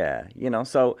 Yeah,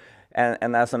 so,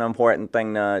 and that's an important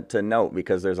thing to note,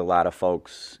 because there's a lot of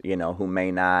folks, who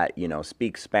may not,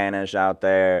 speak Spanish out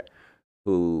there,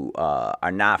 who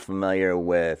are not familiar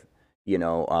with,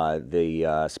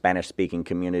 the Spanish-speaking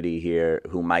community here,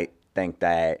 who might think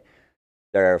that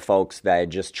there are folks that are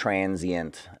just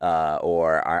transient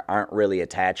or aren't really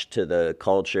attached to the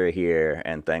culture here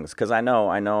and things. Because I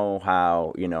know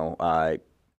how,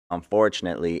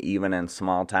 unfortunately, even in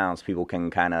small towns, people can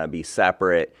kind of be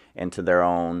separate into their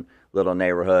own little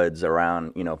neighborhoods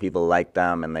around, people like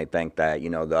them, and they think that,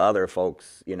 the other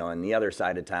folks, in the other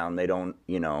side of town, they don't,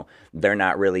 they're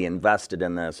not really invested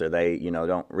in this, or they,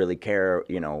 don't really care,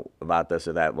 about this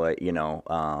or that,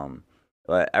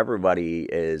 but everybody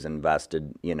is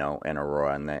invested, in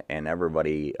Aurora, and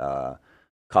everybody,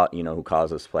 who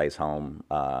calls this place home,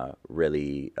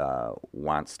 really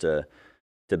wants to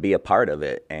be a part of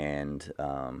it, and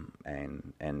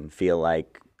feel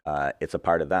like it's a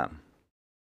part of them.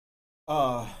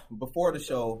 Before the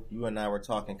show, you and I were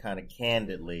talking kind of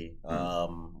candidly. We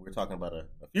were talking about a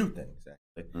few things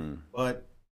actually. But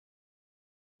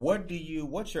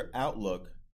what's your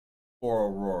outlook for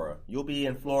Aurora? You'll be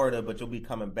in Florida, but you'll be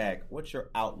coming back. What's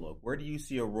your outlook? Where do you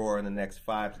see Aurora in the next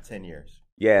 5 to 10 years?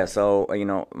 Yeah, so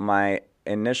my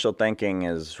initial thinking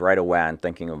is right away I'm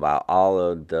thinking about all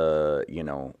of the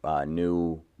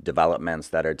new developments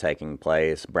that are taking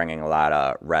place, bringing a lot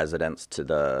of residents to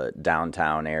the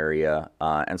downtown area,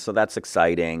 and so that's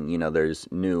exciting.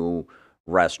 There's new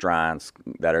restaurants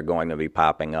that are going to be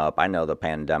popping up. I know the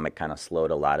pandemic kind of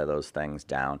slowed a lot of those things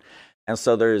down, And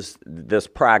so there's this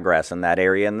progress in that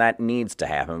area, and that needs to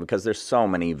happen because there's so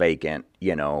many vacant,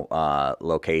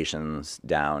 locations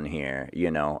down here,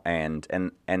 and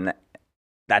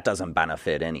that doesn't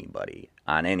benefit anybody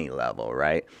on any level,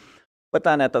 right? But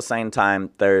then at the same time,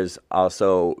 there's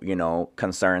also,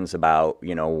 concerns about,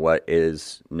 what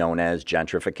is known as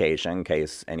gentrification, in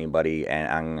case anybody, and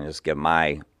I'm going to just give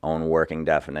my own working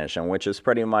definition, which is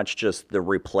pretty much just the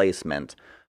replacement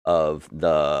of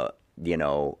the,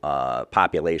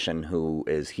 population who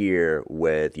is here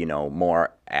with,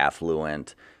 more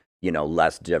affluent,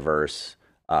 less diverse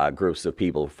groups of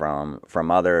people from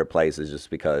other places, just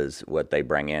because what they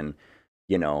bring in,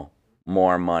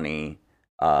 more money,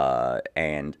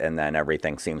 and then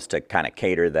everything seems to kind of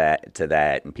cater to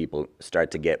that, and people start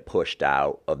to get pushed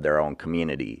out of their own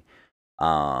community.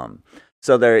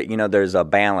 So there's a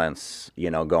balance,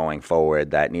 going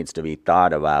forward that needs to be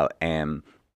thought about, and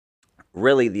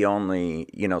really the only,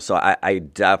 so I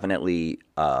definitely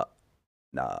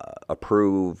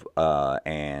approve,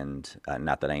 and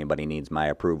not that anybody needs my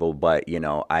approval, but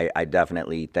I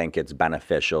definitely think it's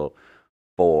beneficial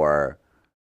for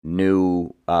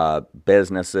new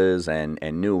businesses and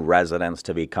new residents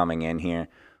to be coming in here.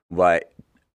 But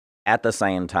at the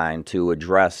same time, to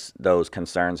address those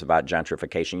concerns about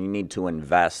gentrification, you need to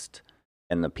invest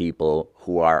in the people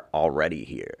who are already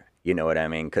here. You know what I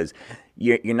mean? Because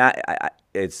you're not.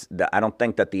 I don't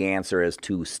think that the answer is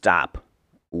to stop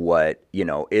what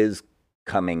is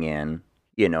coming in.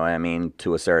 You know what I mean?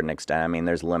 To a certain extent. I mean,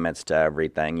 there's limits to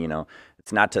everything.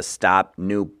 It's not to stop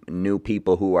new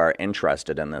people who are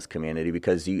interested in this community,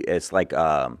 because it's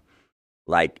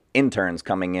like interns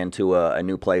coming into a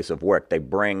new place of work. They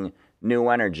bring new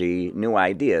energy, new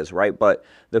ideas, right? But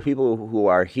the people who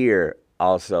are here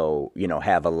also,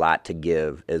 have a lot to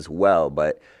give as well.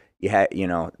 But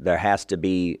there has to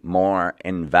be more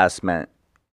investment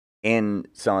in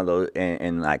some of those,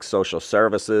 in like social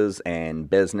services and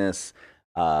business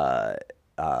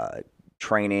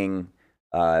training,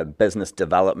 business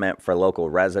development for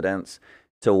local residents,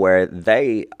 to where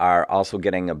they are also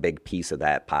getting a big piece of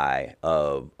that pie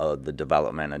of the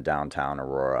development of downtown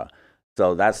Aurora.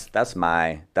 So that's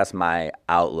my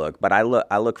outlook. But I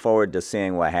look forward to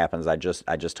seeing what happens. I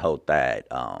just hope that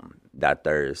that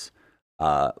there's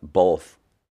both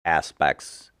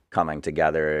aspects coming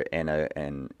together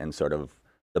in sort of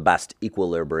the best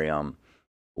equilibrium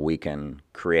we can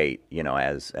create,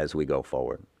 as we go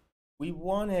forward. We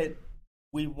want it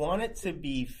to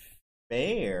be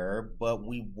fair, but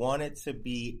we want it to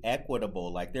be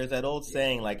equitable. Like there's that old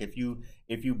saying, like if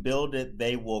you build it,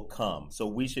 they will come. So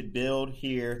we should build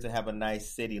here to have a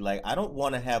nice city. Like I don't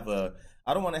want to have a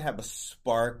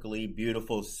sparkly,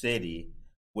 beautiful city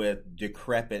with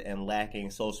decrepit and lacking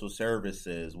social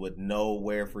services, with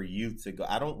nowhere for youth to go.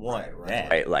 I don't want that.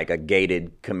 Right, like a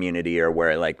gated community, or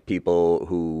where like people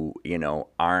who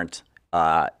aren't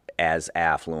as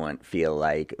affluent feel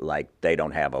like they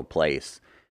don't have a place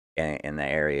in the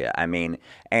area. I mean,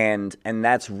 and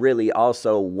that's really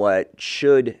also what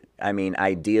should. I mean,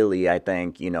 ideally, I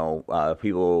think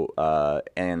people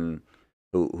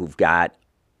who've got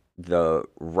the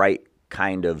right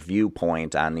kind of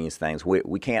viewpoint on these things.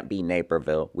 We can't be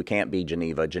Naperville. We can't be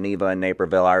Geneva. Geneva and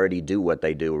Naperville already do what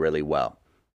they do really well.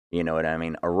 You know what I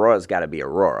mean? Aurora's got to be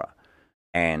Aurora.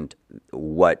 And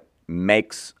what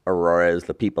makes Aurora is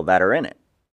the people that are in it,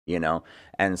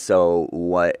 And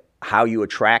so how you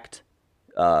attract,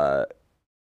 the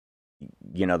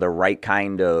right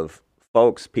kind of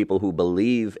folks, people who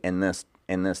believe in this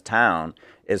town,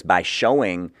 is by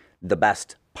showing the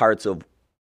best parts of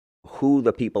who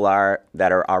the people are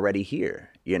that are already here,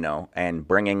 and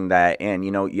bringing that in.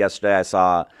 Yesterday I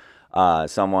saw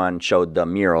someone showed the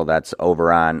mural that's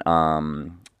over on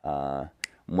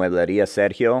Muebleria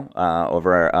Sergio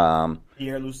over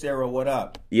Pierre Lucero, what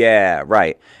up? Yeah,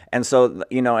 right. And so,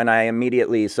 and I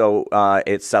immediately,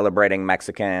 it's celebrating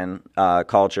Mexican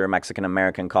culture, Mexican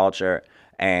American culture.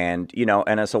 And,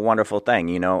 and it's a wonderful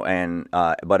thing, and,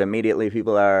 but immediately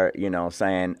people are,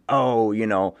 saying, oh,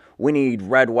 we need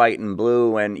red, white, and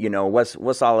blue. And,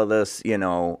 what's all of this,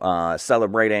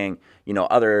 celebrating,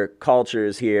 other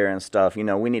cultures here and stuff.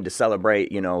 We need to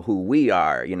celebrate, who we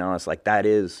are. It's like, that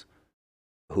is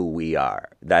who we are.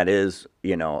 That is,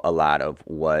 a lot of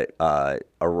what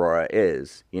Aurora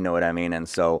is. You know what I mean? And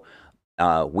so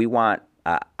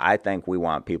I think we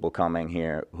want people coming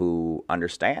here who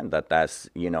understand that that's,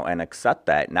 and accept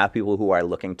that. Not people who are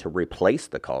looking to replace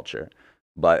the culture,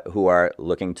 but who are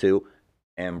looking to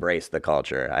embrace the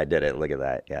culture. I did it. Look at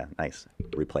that. Yeah, nice.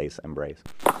 Replace, embrace.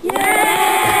 Yay!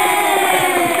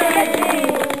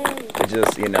 It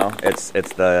just,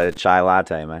 it's the chai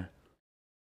latte, man.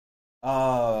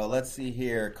 Let's see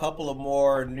here. A couple of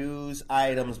more news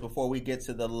items before we get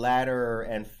to the latter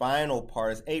and final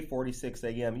part. It's 8:46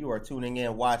 a.m. You are tuning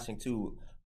in,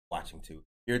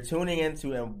 You're tuning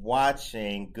into and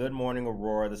watching Good Morning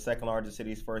Aurora, the second largest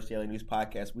city's first daily news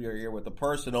podcast. We are here with a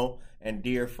personal and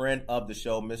dear friend of the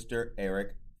show, Mr.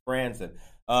 Eric Franzen.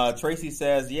 Tracy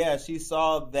says, yeah, she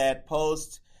saw that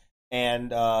post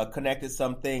and connected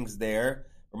some things there.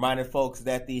 Reminded folks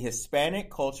that the Hispanic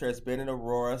culture has been in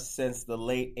Aurora since the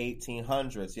late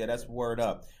 1800s. Yeah, that's word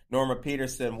up. Norma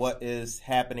Peterson, what is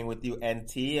happening with you? And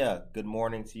Tia, good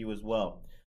morning to you as well.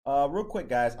 Real quick,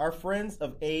 guys, our friends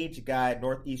of Age Guide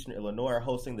Northeastern Illinois are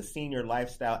hosting the Senior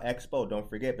Lifestyle Expo. Don't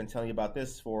forget, been telling you about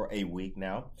this for a week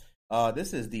now.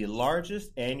 This is the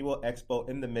largest annual expo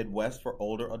in the Midwest for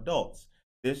older adults.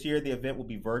 This year, the event will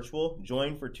be virtual.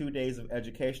 Join for 2 days of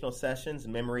educational sessions,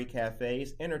 memory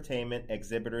cafes, entertainment,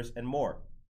 exhibitors, and more,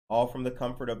 all from the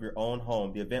comfort of your own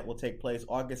home. The event will take place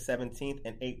August 17th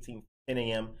and 18th, 10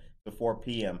 a.m. to 4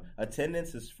 p.m.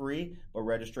 Attendance is free, but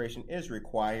registration is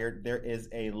required. There is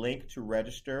a link to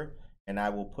register, and I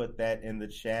will put that in the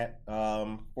chat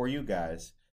for you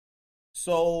guys.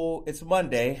 So it's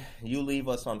Monday. You leave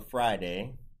us on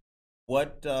Friday.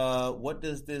 What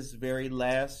does this very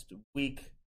last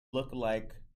week look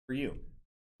like for you?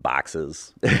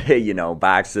 Boxes,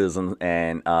 boxes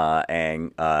and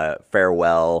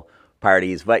farewell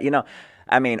parties, but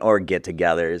or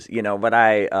get-togethers, but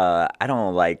I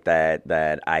don't like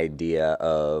that idea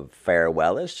of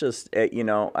farewell. It's just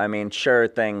sure,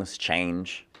 things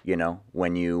change,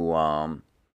 when you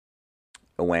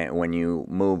when you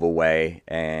move away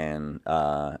and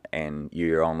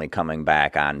you're only coming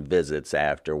back on visits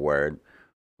afterward,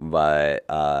 but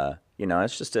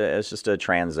it's just a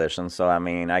transition. So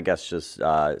I guess just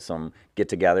some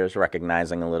get-togethers,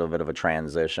 recognizing a little bit of a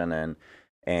transition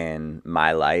in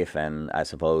my life, and I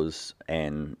suppose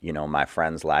in my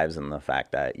friends' lives, and the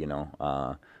fact that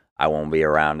I won't be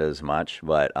around as much,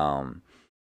 but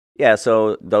yeah,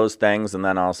 so those things, and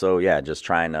then also, just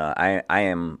trying to, I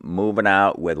am moving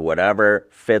out with whatever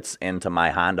fits into my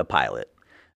Honda Pilot.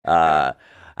 I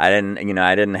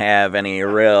didn't have any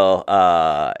real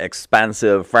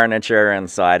expensive furniture, and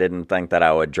so I didn't think that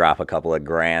I would drop a couple of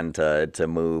grand to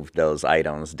move those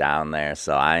items down there.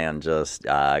 So I am just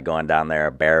going down there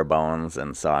bare bones,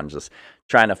 and so I'm just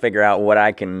trying to figure out what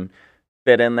I can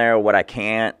fit in there, what I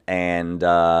can't, and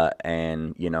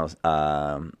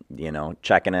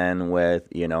checking in with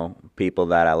people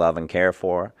that I love and care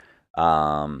for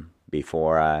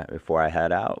before I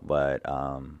head out. But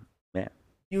yeah,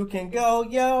 you can go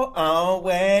your own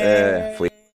way.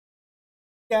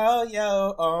 Go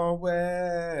your own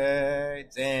way.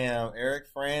 Damn,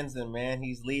 Eric Franzen, man,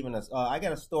 he's leaving us. I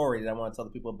got a story that I want to tell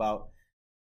the people about.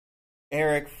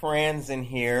 Eric Franzen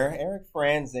here. Eric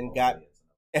Franzen got.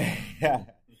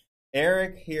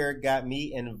 Eric here got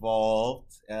me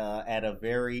involved at a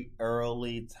very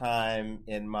early time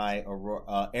in my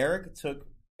Eric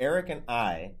and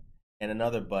I and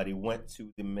another buddy went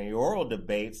to the mayoral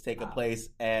debates taking place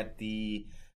at the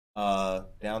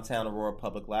downtown Aurora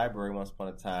Public Library once upon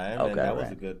a time, and that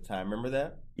was a good time. Remember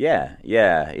that? Yeah.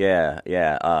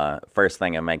 First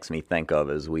thing it makes me think of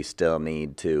is we still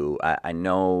need to. I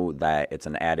know that it's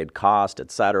an added cost,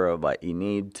 etc., but you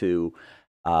need to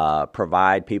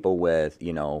provide people with,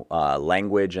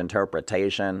 language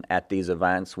interpretation at these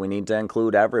events. We need to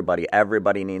include everybody.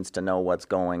 Everybody needs to know what's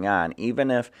going on. Even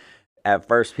if at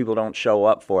first people don't show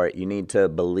up for it, you need to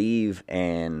believe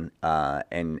in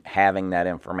having that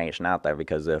information out there,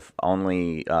 because if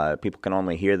only people can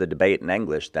only hear the debate in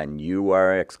English, then you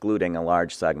are excluding a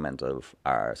large segment of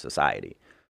our society,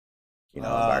 of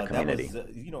our community.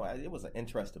 It was an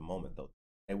interesting moment, though.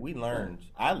 And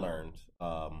I learned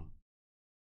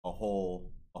a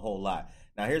whole lot.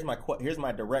 Now here's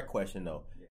my direct question though.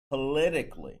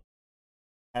 Politically,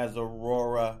 has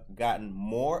Aurora gotten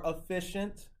more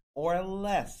efficient or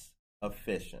less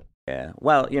efficient? Yeah.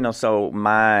 Well, so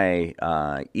my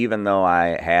even though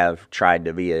I have tried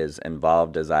to be as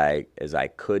involved as I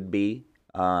could be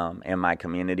in my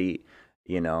community,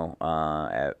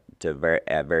 at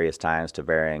various times to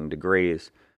varying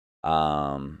degrees,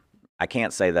 I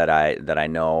can't say that I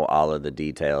know all of the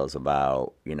details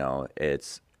about,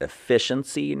 its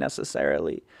efficiency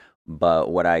necessarily, but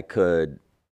what I could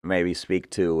maybe speak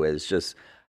to is just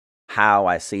how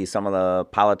I see some of the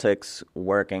politics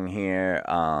working here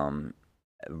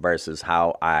versus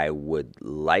how I would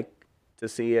like to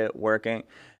see it working.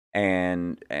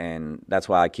 And that's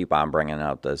why I keep on bringing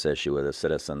up this issue with the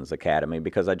Citizens Academy,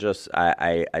 because I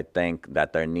think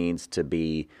that there needs to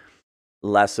be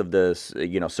less of this,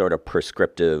 sort of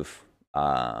prescriptive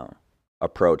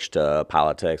approach to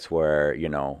politics where,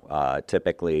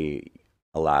 typically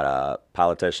a lot of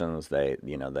politicians,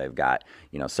 they've got,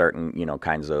 certain,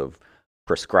 kinds of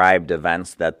prescribed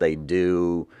events that they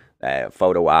do,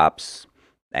 photo ops,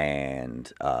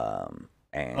 and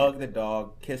hug the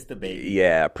dog, kiss the baby.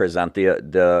 Yeah, present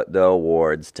the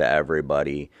awards to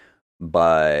everybody.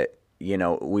 But,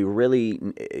 we really,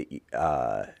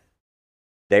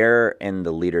 they're in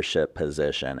the leadership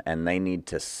position, and they need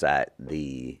to set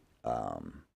the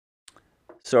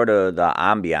sort of the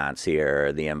ambiance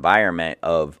here, the environment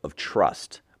of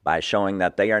trust, by showing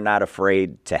that they are not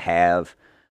afraid to have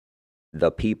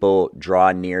the people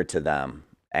draw near to them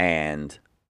and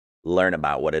learn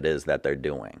about what it is that they're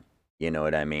doing. You know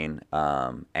what I mean?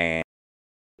 And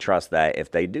trust that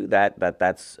if they do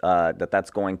that's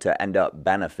going to end up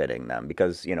benefiting them,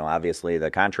 because obviously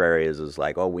the contrary is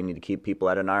like, oh, we need to keep people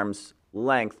at an arm's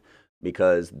length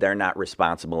because they're not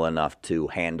responsible enough to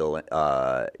handle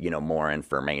more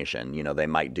information. They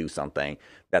might do something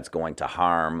that's going to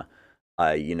harm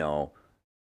either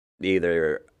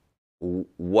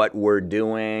what we're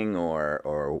doing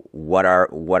or what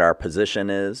our position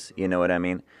is. You know what I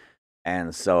mean?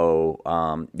 And so,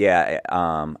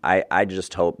 I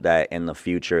just hope that in the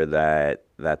future that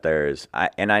there's,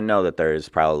 and I know that there's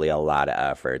probably a lot of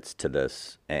efforts to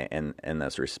this in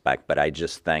this respect, but I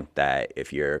just think that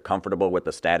if you're comfortable with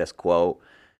the status quo,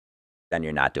 then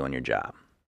you're not doing your job,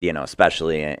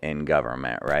 especially in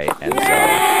government, right? And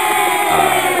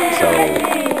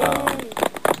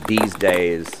these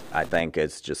days, I think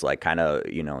it's just like kind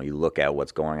of, you look at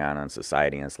what's going on in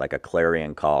society, and it's like a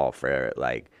clarion call for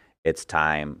like, it's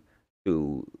time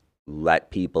to let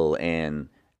people in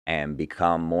and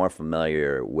become more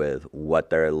familiar with what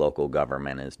their local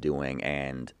government is doing,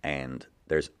 and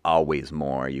there's always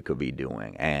more you could be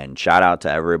doing. And shout out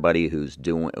to everybody who's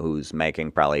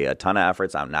making probably a ton of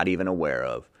efforts I'm not even aware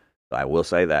of. So I will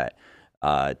say that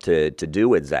to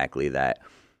do exactly that.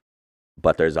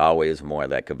 But there's always more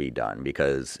that could be done,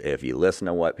 because if you listen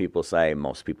to what people say,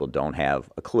 most people don't have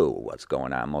a clue what's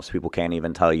going on. Most people can't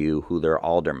even tell you who their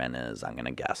alderman is, I'm going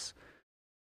to guess.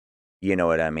 You know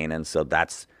what I mean? And so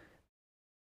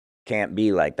can't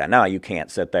be like that. No, you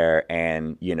can't sit there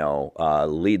and,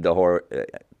 lead the horse.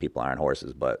 People aren't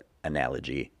horses, but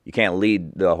analogy. You can't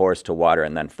lead the horse to water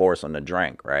and then force them to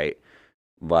drink, right?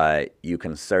 But you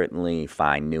can certainly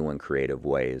find new and creative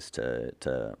ways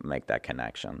to make that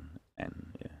connection.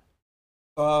 And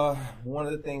one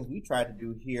of the things we try to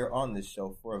do here on this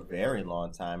show for a very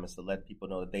long time is to let people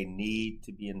know that they need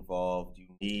to be involved. You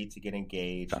need to get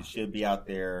engaged. You should be out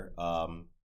there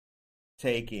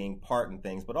taking part in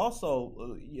things. But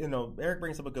also, Eric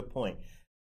brings up a good point.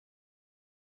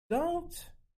 Don't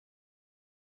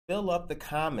fill up the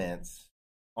comments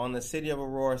on the City of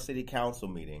Aurora City Council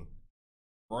meeting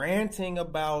ranting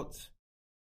about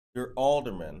your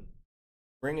alderman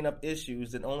bringing up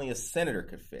issues that only a senator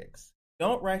could fix.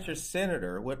 Don't write your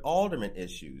senator with alderman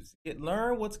issues.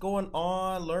 Learn what's going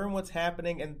on, learn what's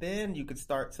happening, and then you could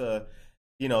start to,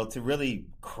 to really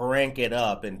crank it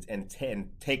up and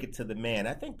take it to the man.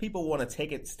 I think people want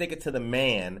to stick it to the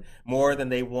man more than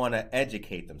they want to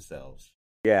educate themselves.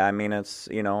 Yeah, I mean, it's,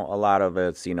 a lot of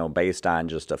it's, based on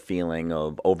just a feeling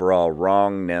of overall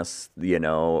wrongness,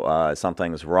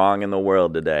 something's wrong in the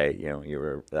world today. You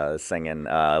were singing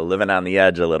Living on the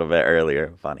Edge a little bit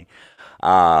earlier. Funny.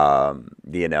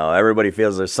 Everybody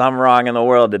feels there's something wrong in the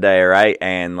world today, right?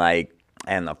 And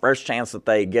the first chance that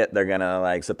they get, they're going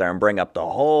to sit there and bring up the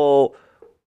whole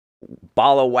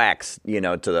ball of wax,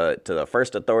 to the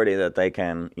first authority that they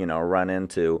can, run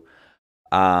into.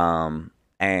 And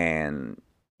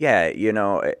yeah,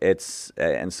 it's,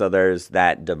 and so there's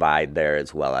that divide there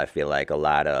as well. I feel like a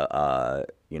lot of,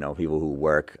 people who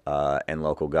work in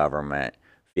local government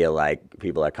feel like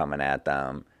people are coming at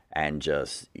them and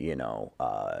just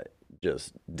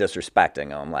disrespecting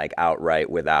them, like outright,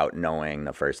 without knowing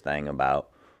the first thing about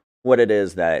what it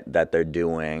is that they're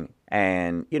doing.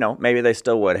 And, maybe they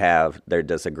still would have their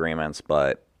disagreements,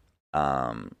 but,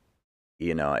 what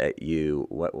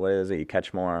is it? You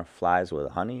catch more flies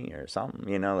with honey or something,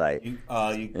 you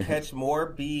catch more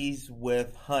bees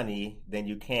with honey than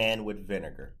you can with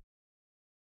vinegar.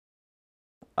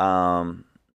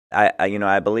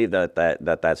 I believe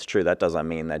that's true. That doesn't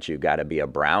mean that you got to be a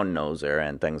brown noser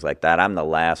and things like that. I'm the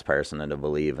last person to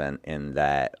believe in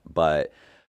that, but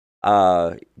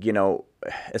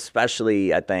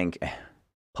especially I think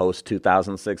post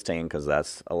 2016, because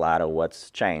that's a lot of what's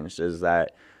changed, is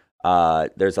that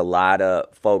there's a lot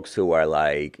of folks who are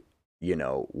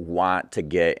want to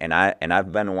get, and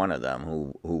I've been one of them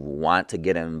who want to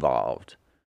get involved,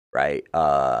 right?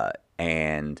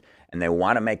 And and they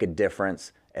want to make a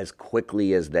difference as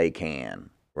quickly as they can,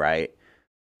 right?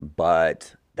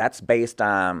 But that's based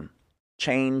on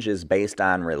change is based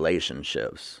on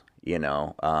relationships,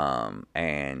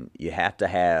 and you have to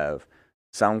have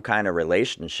some kind of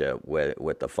relationship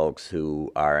with the folks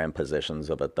who are in positions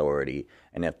of authority.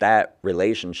 And if that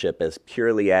relationship is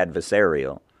purely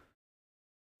adversarial,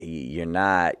 you're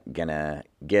not gonna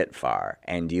get far.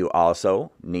 And you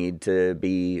also need to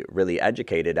be really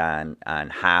educated on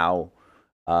how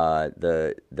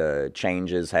the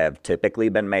changes have typically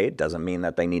been made. Doesn't mean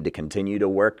that they need to continue to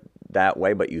work that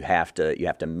way, but you have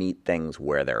to meet things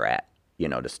where they're at,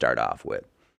 to start off with.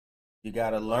 You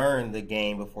got to learn the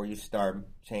game before you start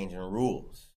changing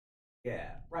rules.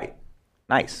 Yeah, right.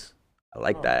 Nice. I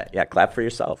like that. Yeah, clap for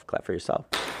yourself. Clap for yourself.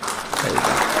 There you go.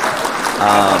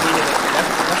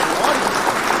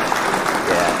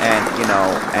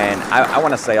 Yeah, and I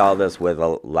want to say all this with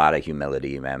a lot of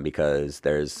humility, man, because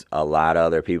there's a lot of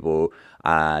other people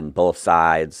on both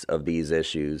sides of these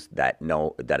issues that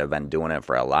have been doing it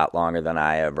for a lot longer than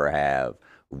I ever have,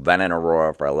 been in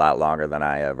Aurora for a lot longer than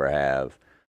I ever have,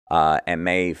 and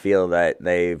may feel that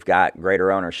they've got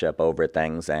greater ownership over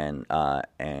things than I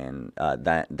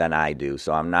do.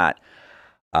 So I'm not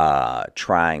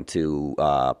trying to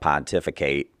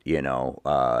pontificate,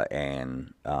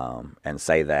 and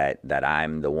say that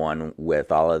I'm the one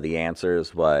with all of the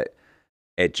answers, but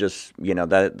it just,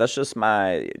 that's just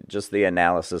the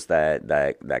analysis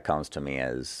that comes to me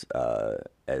as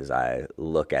I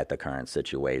look at the current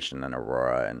situation in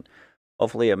Aurora, and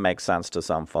hopefully it makes sense to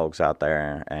some folks out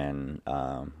there, and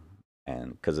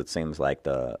because it seems like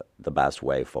the best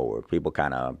way forward. People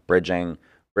kind of bridging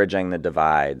the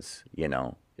divides.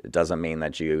 It doesn't mean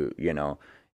that you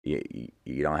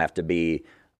don't have to be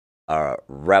a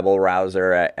rebel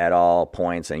rouser at all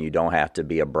points, and you don't have to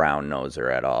be a brown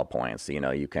noser at all points.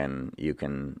 You can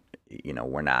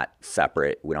we're not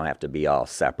separate. We don't have to be all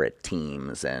separate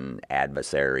teams and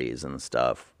adversaries and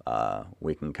stuff.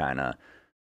 We can kind of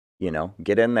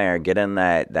get in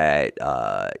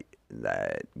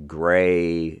that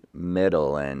gray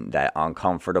middle and that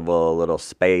uncomfortable little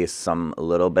space, a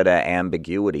little bit of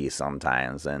ambiguity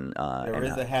sometimes, and there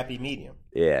is a happy medium.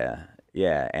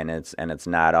 Yeah, and it's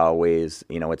not always,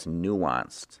 it's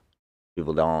nuanced.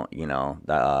 People don't,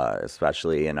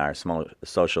 especially in our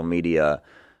social media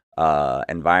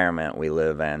environment we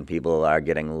live in, people are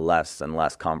getting less and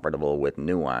less comfortable with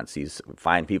nuance. You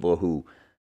find people who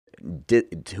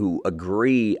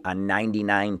agree on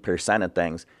 99% of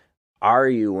things,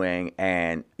 arguing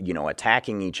and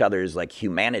attacking each other's like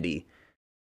humanity,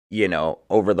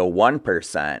 over the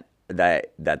 1%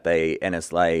 that they, and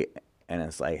it's like,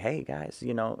 hey guys,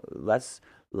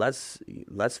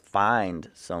 let's find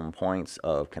some points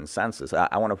of consensus.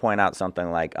 I want to point out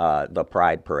something like the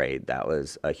Pride Parade. That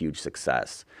was a huge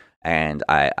success, and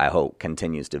I hope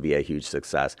continues to be a huge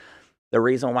success. The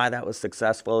reason why that was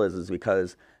successful is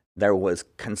because there was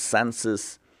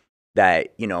consensus that,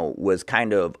 was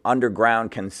kind of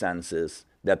underground consensus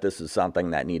that this is something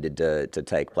that needed to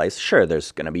take place. Sure,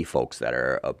 there's going to be folks that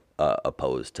are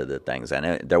opposed to the things,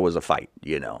 and there was a fight,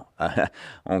 I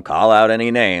won't call out any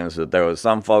names, but there was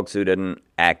some folks who didn't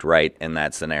act right in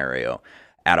that scenario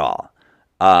at all.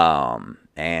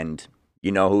 And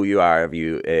you know who you are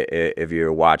if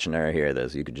you're watching or hear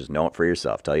this. You could just know it for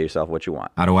yourself. Tell yourself what you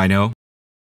want. How do I know?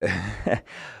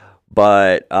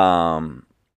 But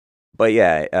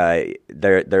yeah,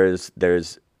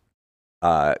 there's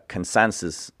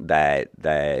consensus that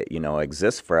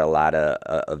exists for a lot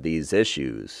of these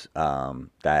issues,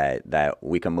 that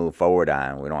we can move forward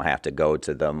on. We don't have to go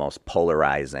to the most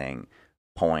polarizing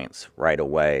points right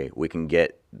away. We can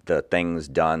get the things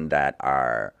done that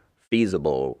are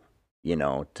feasible,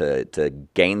 to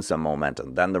gain some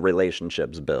momentum. Then the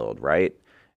relationships build, right?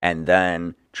 And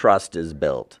then trust is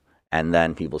built, and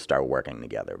then people start working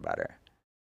together better.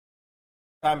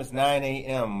 Time is 9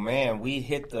 a.m. Man, we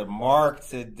hit the mark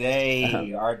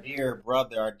today. Our dear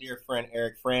brother, our dear friend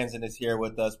Eric Franzen is here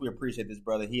with us. We appreciate this,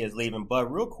 brother. He is leaving.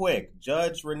 But real quick,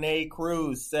 Judge Renee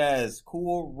Cruz says,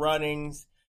 cool runnings,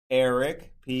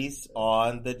 Eric. Peace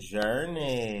on the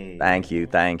journey. Thank you.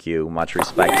 Much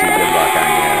respect to you. Good luck on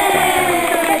your campaign.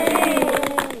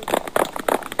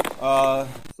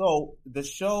 So the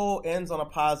show ends on a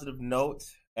positive note.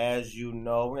 As you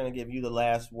know, we're going to give you the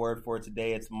last word for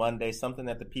today. It's Monday, something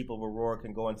that the people of Aurora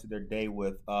can go into their day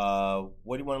with. What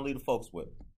do you want to leave the folks with?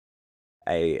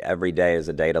 Hey, every day is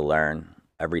a day to learn.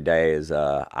 Every day is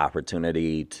an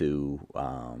opportunity to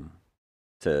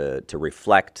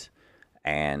reflect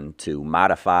and to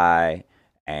modify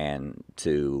and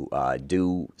to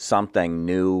do something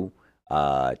new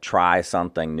try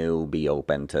something new, be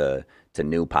open to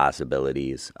new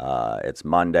possibilities. It's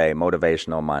Monday,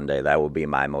 Motivational Monday. That will be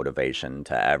my motivation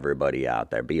to everybody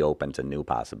out there. Be open to new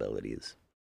possibilities.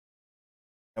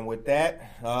 And with that,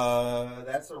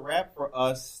 that's a wrap for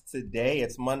us today.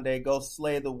 It's Monday. Go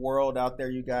slay the world out there,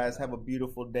 you guys. Have a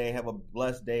beautiful day. Have a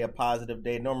blessed day, a positive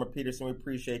day. Norma Peterson, we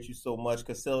appreciate you so much.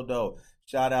 Casildo,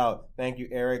 shout out. Thank you,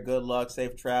 Eric. Good luck.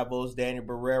 Safe travels. Daniel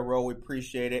Barrero, we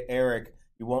appreciate it. Eric,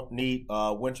 you won't need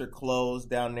winter clothes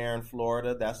down there in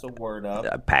Florida. That's a word up.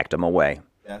 I packed them away.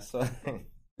 That's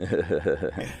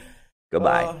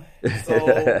Goodbye.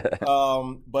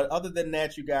 But other than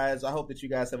that, you guys, I hope that you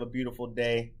guys have a beautiful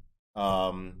day.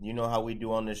 You know how we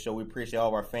do on this show. We appreciate all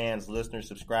of our fans, listeners,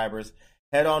 subscribers.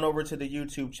 Head on over to the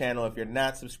YouTube channel. If you're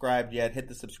not subscribed yet, hit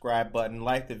the subscribe button,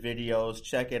 like the videos,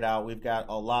 check it out. We've got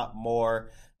a lot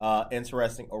more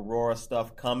interesting Aurora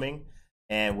stuff coming.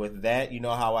 And with that, you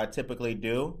know how I typically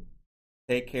do.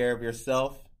 Take care of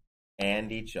yourself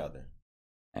and each other.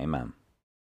 Amen.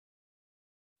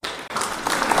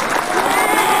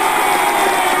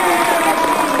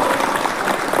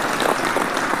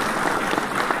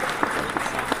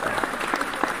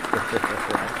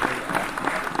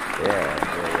 Yeah.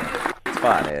 It's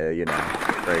fun,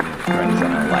 trying to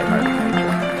send a lighthearted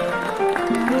nature.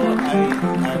 Well,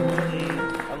 I love you. Yeah.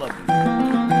 I love you.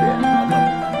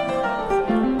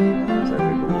 So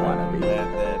people want to I'm be. glad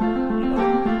that, we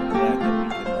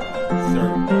can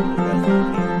serve them the best we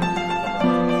can.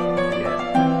 Yeah.